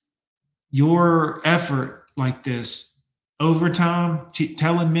 your effort like this, overtime,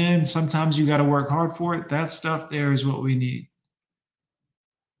 telling men sometimes you got to work hard for it, that stuff there is what we need.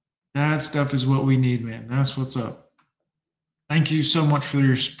 That stuff is what we need, man. That's what's up. Thank you so much for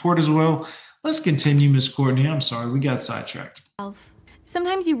your support as well. Let's continue, Miss Courtney. I'm sorry, we got sidetracked.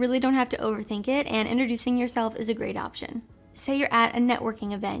 Sometimes you really don't have to overthink it, and introducing yourself is a great option. Say you're at a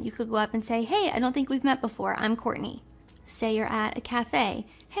networking event. You could go up and say, "Hey, I don't think we've met before. I'm Courtney." Say you're at a cafe.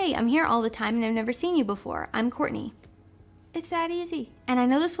 "Hey, I'm here all the time and I've never seen you before. I'm Courtney." It's that easy. And I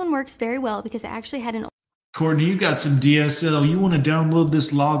know this one works very well because I actually had an Courtney, you got some DSL. You want to download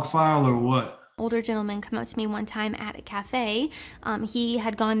this log file or what? older gentleman come up to me one time at a cafe. He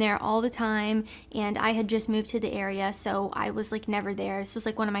had gone there all the time, and I had just moved to the area, so I was like never there. This was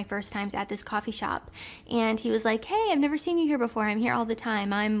like one of my first times at this coffee shop, and he was like, "Hey, I've never seen you here before. I'm here all the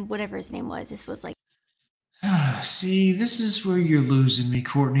time. I'm," whatever his name was. This was like, see, this is where you're losing me,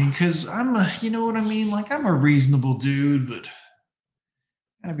 Courtney, because you know what I mean? Like, I'm a reasonable dude, but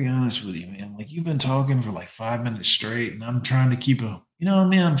I gotta be honest with you, man. Like, you've been talking for like 5 minutes straight, and I'm trying to keep up. You know what I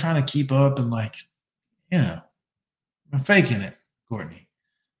mean? I'm trying to keep up, and like, you know, I'm faking it, Courtney.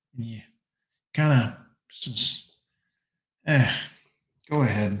 And you kind of just, go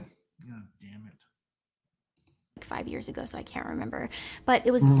ahead. God damn it. 5 years ago, so I can't remember. But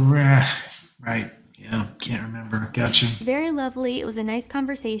it was right. Yeah, can't remember. Gotcha. very lovely. It was a nice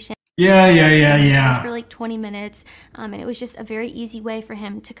conversation. Yeah. For like 20 minutes. And it was just a very easy way for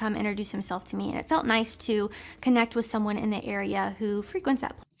him to come introduce himself to me. And it felt nice to connect with someone in the area who frequents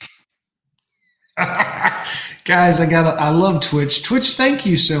that place. Guys, I love Twitch. Twitch, thank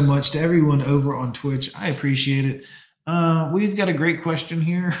you so much to everyone over on Twitch. I appreciate it. We've got a great question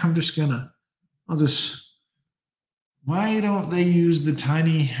here. Why don't they use the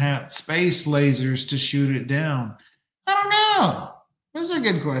tiny hat space lasers to shoot it down? I don't know. That's a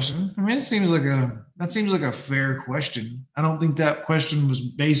good question. I mean, that seems like a fair question. I don't think that question was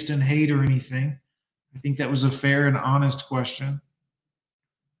based in hate or anything. I think that was a fair and honest question.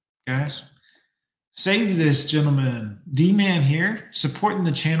 Guys, save this, gentleman. D-Man here, supporting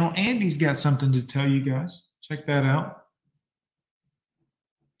the channel, and he's got something to tell you guys. Check that out.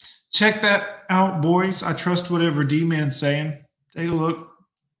 Check that out, boys. I trust whatever D-Man's saying. Take a look.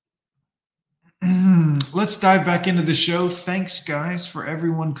 Let's dive back into the show. Thanks, guys, for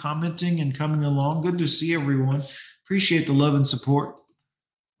everyone commenting and coming along. Good to see everyone. Appreciate the love and support.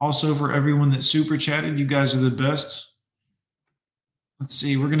 Also, for everyone that super chatted, you guys are the best. Let's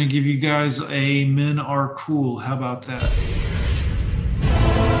see. We're going to give you guys a Men Are Cool. How about that?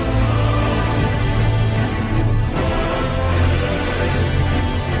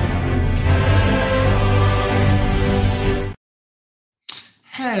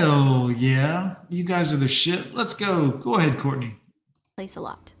 Hell yeah. You guys are the shit. Let's go. Go ahead, Courtney. Place a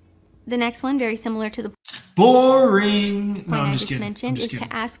lot. The next one, very similar to the boring point I just mentioned, is to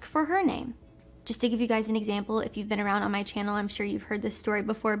ask for her name. Just to give you guys an example, if you've been around on my channel, I'm sure you've heard this story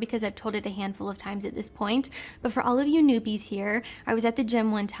before because I've told it a handful of times at this point. But for all of you newbies here, I was at the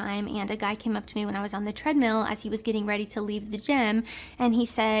gym one time and a guy came up to me when I was on the treadmill as he was getting ready to leave the gym. And he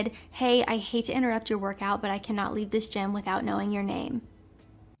said, "Hey, I hate to interrupt your workout, but I cannot leave this gym without knowing your name."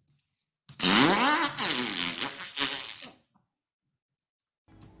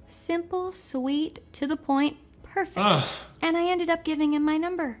 Simple, sweet, to the point, perfect. And I ended up giving him my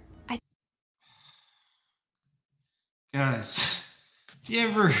number. Guys, do you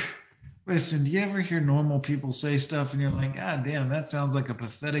ever hear normal people say stuff and you're like, God damn, that sounds like a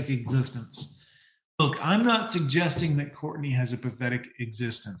pathetic existence? Look, I'm not suggesting that Courtney has a pathetic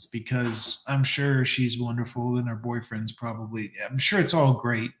existence because I'm sure she's wonderful and her boyfriend's probably, I'm sure it's all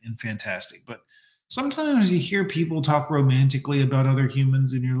great and fantastic. But sometimes you hear people talk romantically about other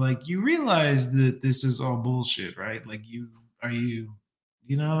humans and you're like, you realize that this is all bullshit, right? Like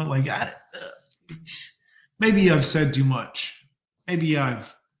maybe I've said too much. Maybe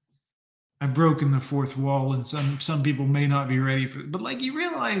I've broken the fourth wall and some people may not be ready for it. But like you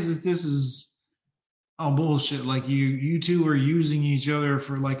realize that this is all bullshit. Like you two are using each other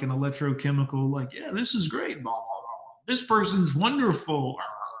for like an electrochemical, like, yeah, this is great. Blah, blah, blah. This person's wonderful.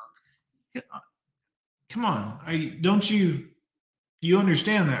 Come on. You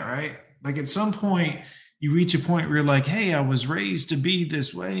understand that, right? Like at some point you reach a point where you're like, hey, I was raised to be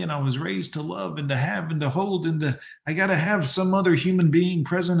this way and I was raised to love and to have and to hold and I got to have some other human being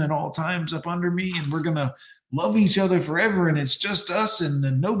present at all times up under me and we're going to love each other forever and it's just us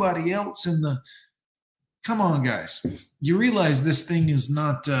and nobody else come on, guys. You realize this thing is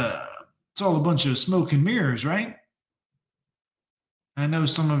not, it's all a bunch of smoke and mirrors, right? I know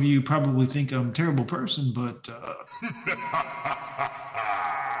some of you probably think I'm a terrible person, but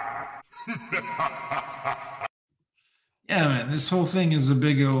yeah, man, this whole thing is a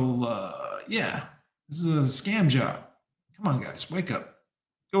big old, this is a scam job. Come on, guys, wake up.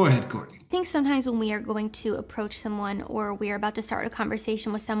 Go ahead, Courtney. I think sometimes when we are going to approach someone or we are about to start a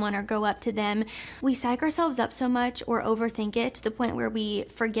conversation with someone or go up to them, we psych ourselves up so much or overthink it to the point where we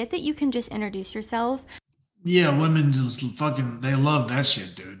forget that you can just introduce yourself. Yeah, women just they love that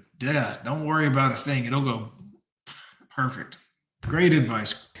shit, dude. Yeah, don't worry about a thing. It'll go perfect. Great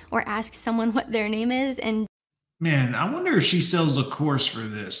advice. Or ask someone what their name is and... Man, I wonder if she sells a course for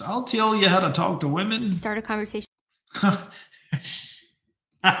this. I'll tell you how to talk to women. Start a conversation.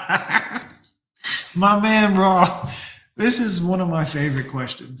 My man, Raw. This is one of my favorite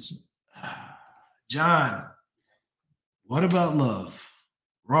questions. John, what about love?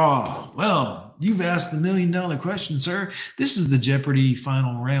 Raw. Well, you've asked the $1 million question, sir. This is the Jeopardy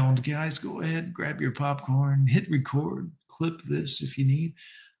final round, guys. Go ahead, grab your popcorn, hit record, clip this if you need.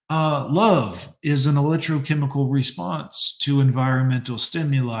 Love is an electrochemical response to environmental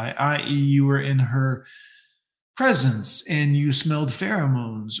stimuli, i.e., you were in her presence and you smelled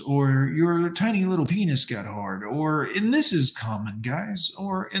pheromones, or your tiny little penis got hard, and this is common, guys,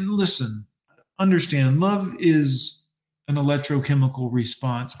 and listen, understand, love is an electrochemical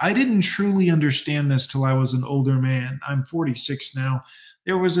response. I didn't truly understand this till I was an older man. I'm 46 now.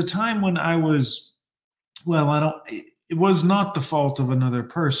 There was a time when I was, it was not the fault of another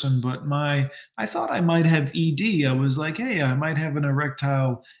person, but I thought I might have ED. I was like, hey, I might have an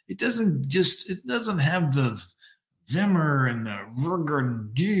erectile. It doesn't have the Vimmer and the Ruger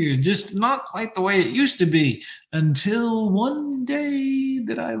and just not quite the way it used to be, until one day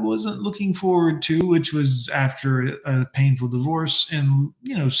that I wasn't looking forward to, which was after a painful divorce and,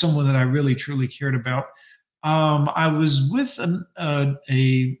 someone that I really truly cared about. I was with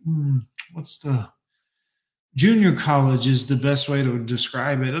junior college is the best way to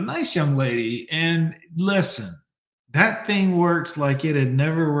describe it. A nice young lady. And listen, that thing worked like it had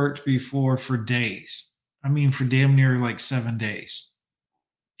never worked before for days. I mean, for damn near like 7 days.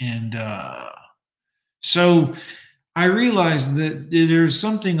 And so I realized that there's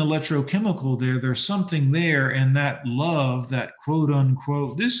something electrochemical there. There's something there. And that love, that quote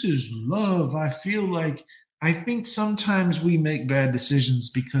unquote, this is love. I think sometimes we make bad decisions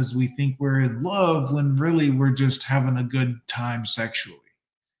because we think we're in love when really we're just having a good time sexually.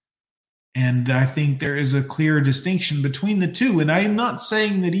 And I think there is a clear distinction between the two. And I am not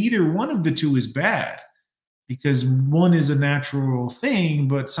saying that either one of the two is bad, because one is a natural thing,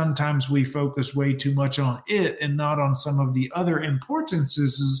 but sometimes we focus way too much on it and not on some of the other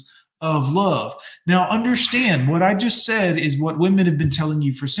importances of love. Now, understand what I just said is what women have been telling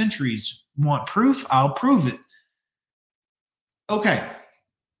you for centuries. Want proof? I'll prove it. Okay.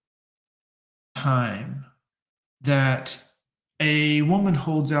 Time that a woman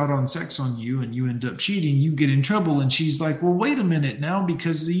holds out on sex on you and you end up cheating, you get in trouble, and she's like, well, wait a minute now,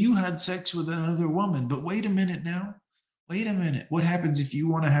 because you had sex with another woman. But wait a minute now. Wait a minute. What happens if you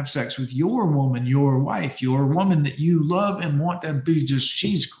want to have sex with your woman, your wife, your woman that you love and want to be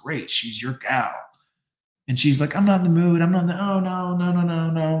she's great. She's your gal. And she's like, I'm not in the mood. I'm not in the, oh,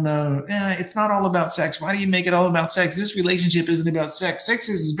 no. Yeah, it's not all about sex. Why do you make it all about sex? This relationship isn't about sex. Sex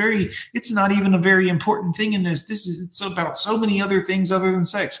is it's not even a very important thing in this. It's about so many other things other than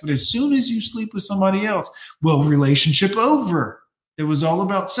sex. But as soon as you sleep with somebody else, well, relationship over. It was all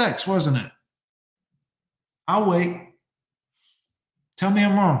about sex, wasn't it? I'll wait. Tell me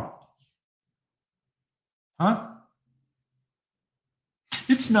I'm wrong. Huh?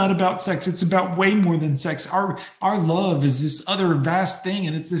 It's not about sex. It's about way more than sex. Our love is this other vast thing,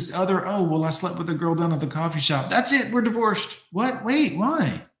 and it's this other, oh, well, I slept with a girl down at the coffee shop. That's it. We're divorced. What? Wait,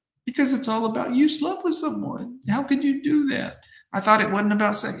 why? Because it's all about you slept with someone. How could you do that? I thought it wasn't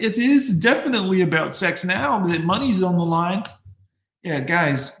about sex. It is definitely about sex now that money's on the line. Yeah,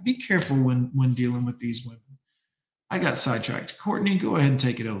 guys, be careful when dealing with these women. I got sidetracked. Courtney, go ahead and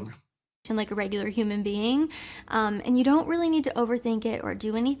take it over. Like a regular human being, and you don't really need to overthink it or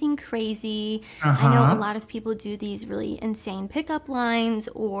do anything crazy. I know a lot of people do these really insane pickup lines,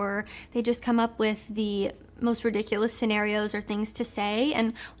 or they just come up with the most ridiculous scenarios or things to say,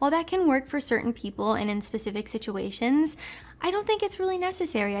 and while that can work for certain people and in specific situations, I don't think it's really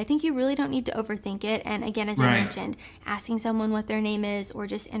necessary. I think you really don't need to overthink it. And again, as I mentioned, asking someone what their name is or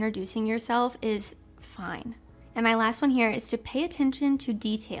just introducing yourself is fine. And my last one here is to pay attention to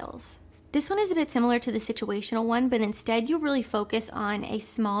details. This one is a bit similar to the situational one, but instead you really focus on a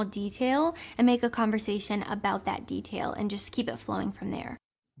small detail and make a conversation about that detail and just keep it flowing from there.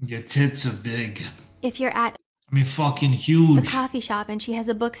 Your tits are big. If you're at fucking huge. The coffee shop and she has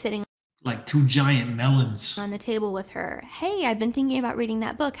a book sitting like 2 giant melons on the table with her. Hey, I've been thinking about reading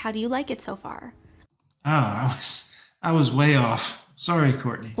that book. How do you like it so far? Oh, I was way off. Sorry,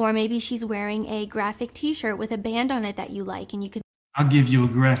 Courtney. Or maybe she's wearing a graphic t-shirt with a band on it that you like, and you could I'll give you a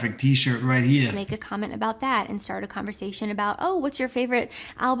graphic t-shirt right here. Make a comment about that and start a conversation about, oh, what's your favorite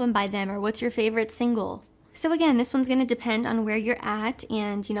album by them, or what's your favorite single? So again, this one's going to depend on where you're at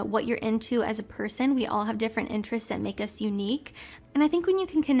and, what you're into as a person. We all have different interests that make us unique. And I think when you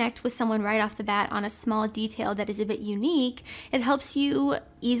can connect with someone right off the bat on a small detail that is a bit unique, it helps you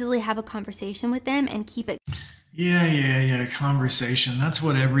easily have a conversation with them and keep it. Yeah, conversation. That's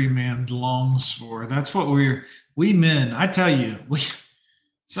what every man longs for. That's what we men, I tell you,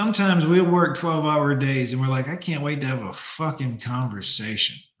 Sometimes we'll work 12-hour days and we're like, I can't wait to have a fucking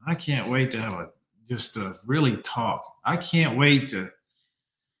conversation. I can't wait to have just to really talk. I can't wait to.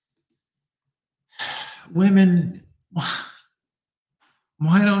 Women,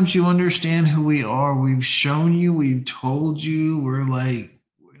 why don't you understand who we are? We've shown you, we've told you, we're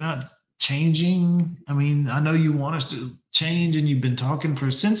not changing. I mean, I know you want us to change, and you've been talking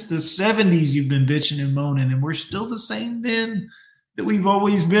since the 70s, you've been bitching and moaning, and we're still the same men that we've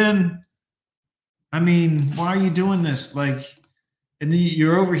always been. I mean, why are you doing this? And then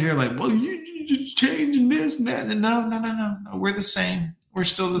you're over here like, well, you're just changing this and that. And no. We're the same. We're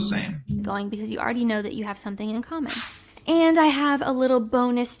still the same. Going because you already know that you have something in common. And I have a little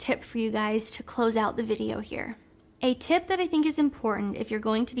bonus tip for you guys to close out the video here. A tip that I think is important if you're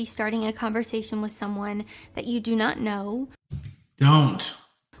going to be starting a conversation with someone that you do not know. Don't.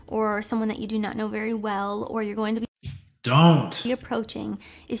 Or someone that you do not know very well, or you're going to be approaching,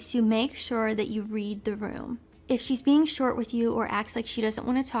 is to make sure that you read the room. If she's being short with you or acts like she doesn't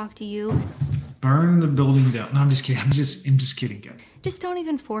want to talk to you, burn the building down. No, I'm just kidding. I'm just kidding, guys. Just don't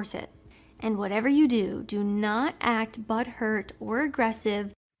even force it. And whatever you do, do not act butthurt or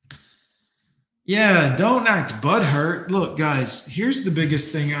aggressive. Yeah, don't act butthurt. Look, guys, here's the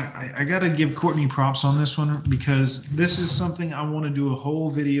biggest thing. I got to give Courtney props on this one, because this is something I want to do a whole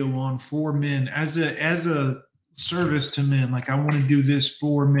video on for men as a service to men. Like, I want to do this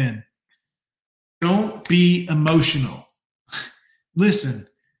for men. Don't be emotional. Listen,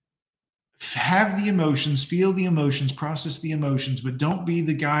 have the emotions, feel the emotions, process the emotions, but don't be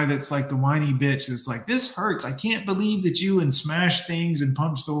the guy that's like the whiny bitch that's like, this hurts, I can't believe that you, and smash things and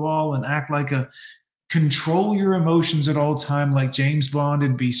punch the wall and act like control your emotions at all time like James Bond,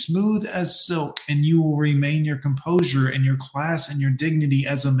 and be smooth as silk, and you will remain your composure and your class and your dignity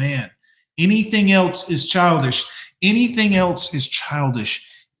as a man. Anything else is childish. Anything else is childish.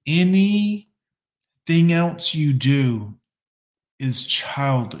 Anything else you do is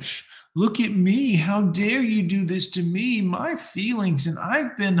childish. Look at me. How dare you do this to me? My feelings, and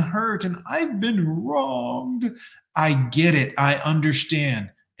I've been hurt, and I've been wronged. I get it. I understand.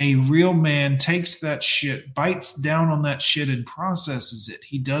 A real man takes that shit, bites down on that shit, and processes it.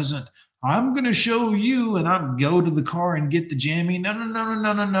 He doesn't, I'm going to show you, and I'll go to the car and get the jammy.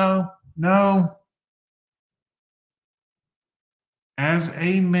 No. As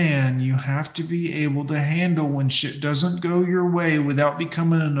a man, you have to be able to handle when shit doesn't go your way without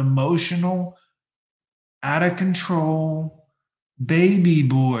becoming an emotional, out of control baby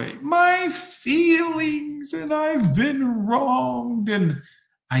boy. My feelings, and I've been wronged, and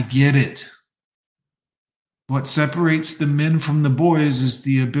I get it. What separates the men from the boys is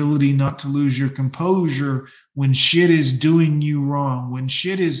the ability not to lose your composure when shit is doing you wrong.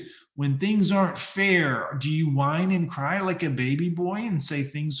 When things aren't fair, do you whine and cry like a baby boy and say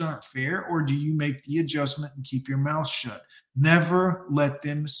things aren't fair, or do you make the adjustment and keep your mouth shut? Never let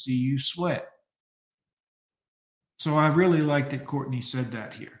them see you sweat. So I really like that Courtney said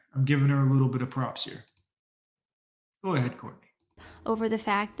that here. I'm giving her a little bit of props here. Go ahead, Courtney. Over the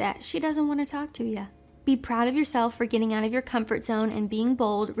fact that she doesn't want to talk to you. Be proud of yourself for getting out of your comfort zone and being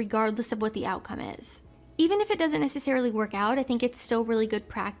bold regardless of what the outcome is. Even if it doesn't necessarily work out, I think it's still really good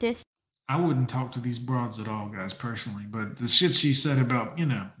practice. I wouldn't talk to these broads at all, guys, personally. But the shit she said about,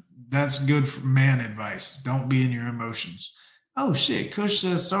 that's good for man advice. Don't be in your emotions. Oh, shit. Kush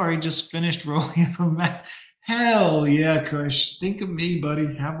says, sorry, just finished rolling up a mat. Hell yeah, Kush. Think of me,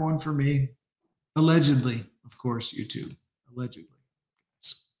 buddy. Have one for me. Allegedly. Of course, you too. Allegedly.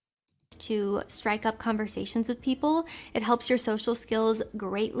 To strike up conversations with people. It helps your social skills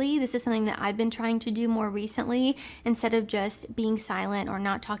greatly. This is something that I've been trying to do more recently. Instead of just being silent or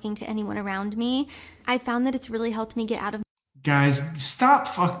not talking to anyone around me, I found that it's really helped me get out of. Guys,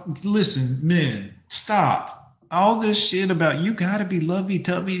 stop listen, men, stop. All this shit about you gotta be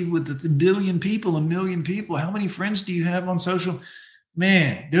lovey-dovey with a million people. How many friends do you have on social?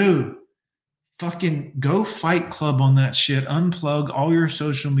 Man, dude. Fucking go Fight Club on that shit. Unplug all your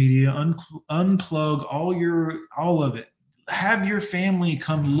social media. Unplug all of it. Have your family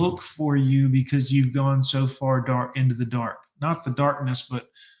come look for you because you've gone so far dark into the dark. Not the darkness,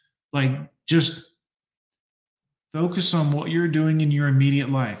 but just focus on what you're doing in your immediate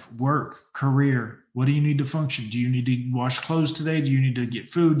life. Work, career. What do you need to function? Do you need to wash clothes today? Do you need to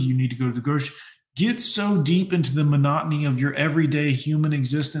get food? Do you need to go to the grocery? Get so deep into the monotony of your everyday human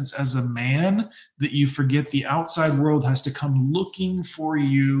existence as a man that you forget the outside world has to come looking for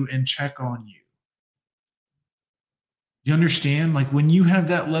you and check on you. You understand? Like when you have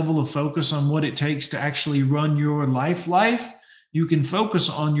that level of focus on what it takes to actually run your life, You can focus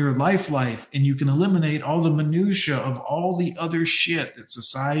on your life, and you can eliminate all the minutia of all the other shit that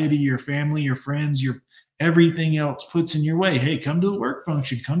society, your family, your friends, your everything else puts in your way. Hey, come to the work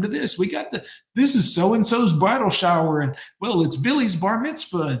function. Come to this. This is so-and-so's bridal shower. And, well, it's Billy's bar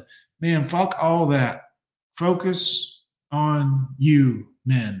mitzvah. Man, fuck all that. Focus on you,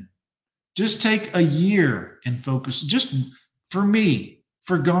 men. Just take a year and focus. Just for me,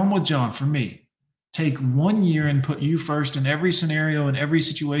 for Gone with John, for me. Take 1 year and put you first in every scenario, in every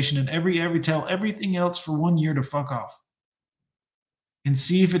situation, in tell everything else for 1 year to fuck off. And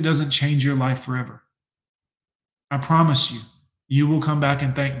see if it doesn't change your life forever. I promise you, you will come back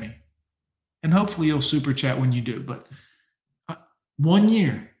and thank me. And hopefully you'll super chat when you do. But 1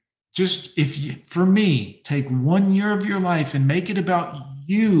 year, for me, take 1 year of your life and make it about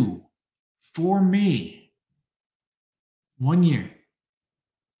you for me. 1 year.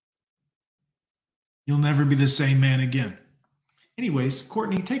 You'll never be the same man again. Anyways,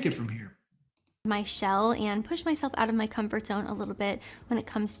 Courtney, take it from here. My shell and push myself out of my comfort zone a little bit when it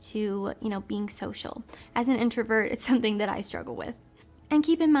comes to, being social. As an introvert, it's something that I struggle with. And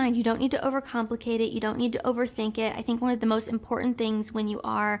keep in mind, you don't need to overcomplicate it. You don't need to overthink it. I think one of the most important things when you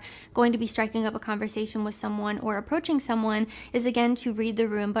are going to be striking up a conversation with someone or approaching someone is, again, to read the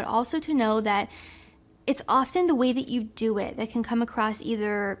room, but also to know that it's often the way that you do it that can come across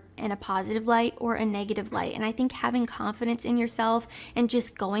either in a positive light or a negative light. And I think having confidence in yourself and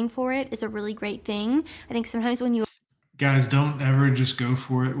just going for it is a really great thing. I think sometimes when you... Guys, don't ever just go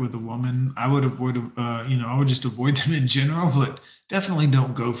for it with a woman. I would avoid, I would just avoid them in general, but definitely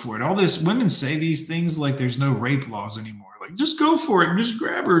don't go for it. All this, women say these things like there's no rape laws anymore. Like, just go for it and just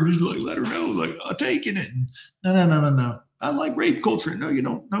grab her and just let her know, like, I'm taking it. No. I like rape culture. No, you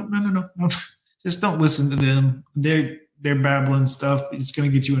don't. No. Just don't listen to them. They're babbling stuff. It's going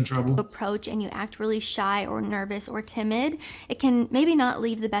to get you in trouble. Approach and you act really shy or nervous or timid, it can maybe not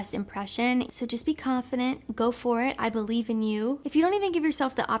leave the best impression. So just be confident. Go for it. I believe in you. If you don't even give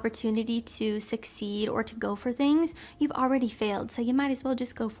yourself the opportunity to succeed or to go for things, you've already failed. So you might as well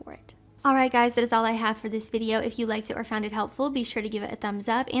just go for it. All right, guys, that is all I have for this video. If you liked it or found it helpful, be sure to give it a thumbs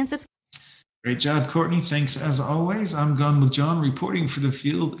up and subscribe. Great job, Courtney. Thanks as always. I'm Gone with John, reporting for the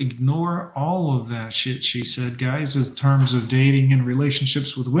field. Ignore all of that shit she said, guys, in terms of dating and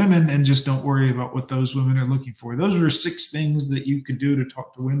relationships with women, and just don't worry about what those women are looking for. Those are 6 things that you could do to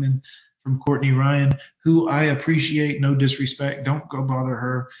talk to women from Courtney Ryan, who I appreciate. No disrespect. Don't go bother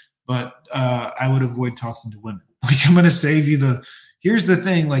her. But I would avoid talking to women. Like, I'm going to save you here's the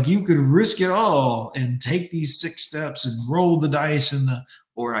thing. Like, you could risk it all and take these 6 steps and roll the dice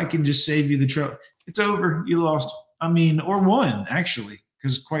or I can just save you the trouble. It's over. You lost. Or won, actually,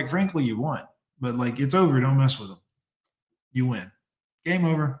 because quite frankly, you won. But, it's over. Don't mess with them. You win. Game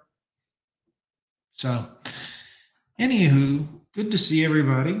over. So, anywho, good to see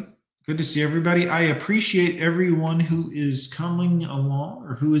everybody. Good to see everybody. I appreciate everyone who is coming along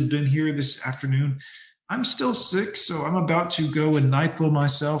or who has been here this afternoon. I'm still sick, so I'm about to go and NyQuil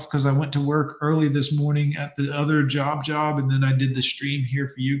myself because I went to work early this morning at the other job, and then I did the stream here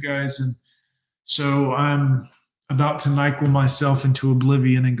for you guys. And so I'm about to NyQuil myself into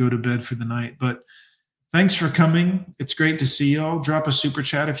oblivion and go to bed for the night. But thanks for coming. It's great to see y'all. Drop a super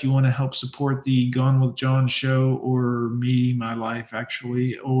chat if you want to help support the Gone with John show or me, my life,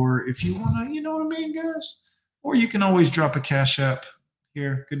 actually. Or if you want to, you know what I mean, guys? Or you can always drop a Cash App.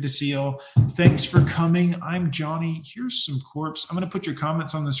 Here, good to see y'all. Thanks for coming. I'm Johnny. Here's some corpse. I'm going to put your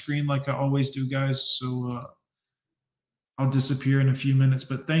comments on the screen like I always do, guys. So I'll disappear in a few minutes.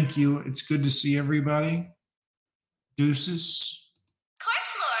 But thank you. It's good to see everybody. Deuces.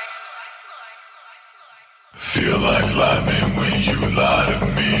 Feel like lying when you lie to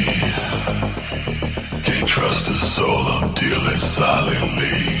me. Can't trust a soul, I'm dealing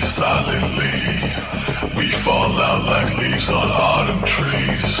silently. We fall out like leaves on autumn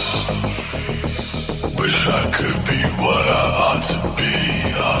trees. Wish I could be what I ought to be.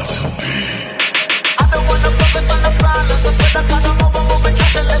 I don't wanna focus on the problems, instead I gotta moving,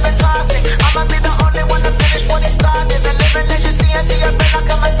 trash and living toxic. I'ma be the only one to finish what it started. The living legacy until you're better like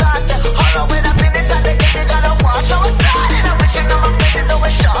I'm a doctor. Hold on, when I've been inside the game, you gotta watch how it's started. I'm reaching on my business, though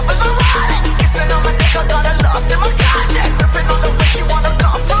it's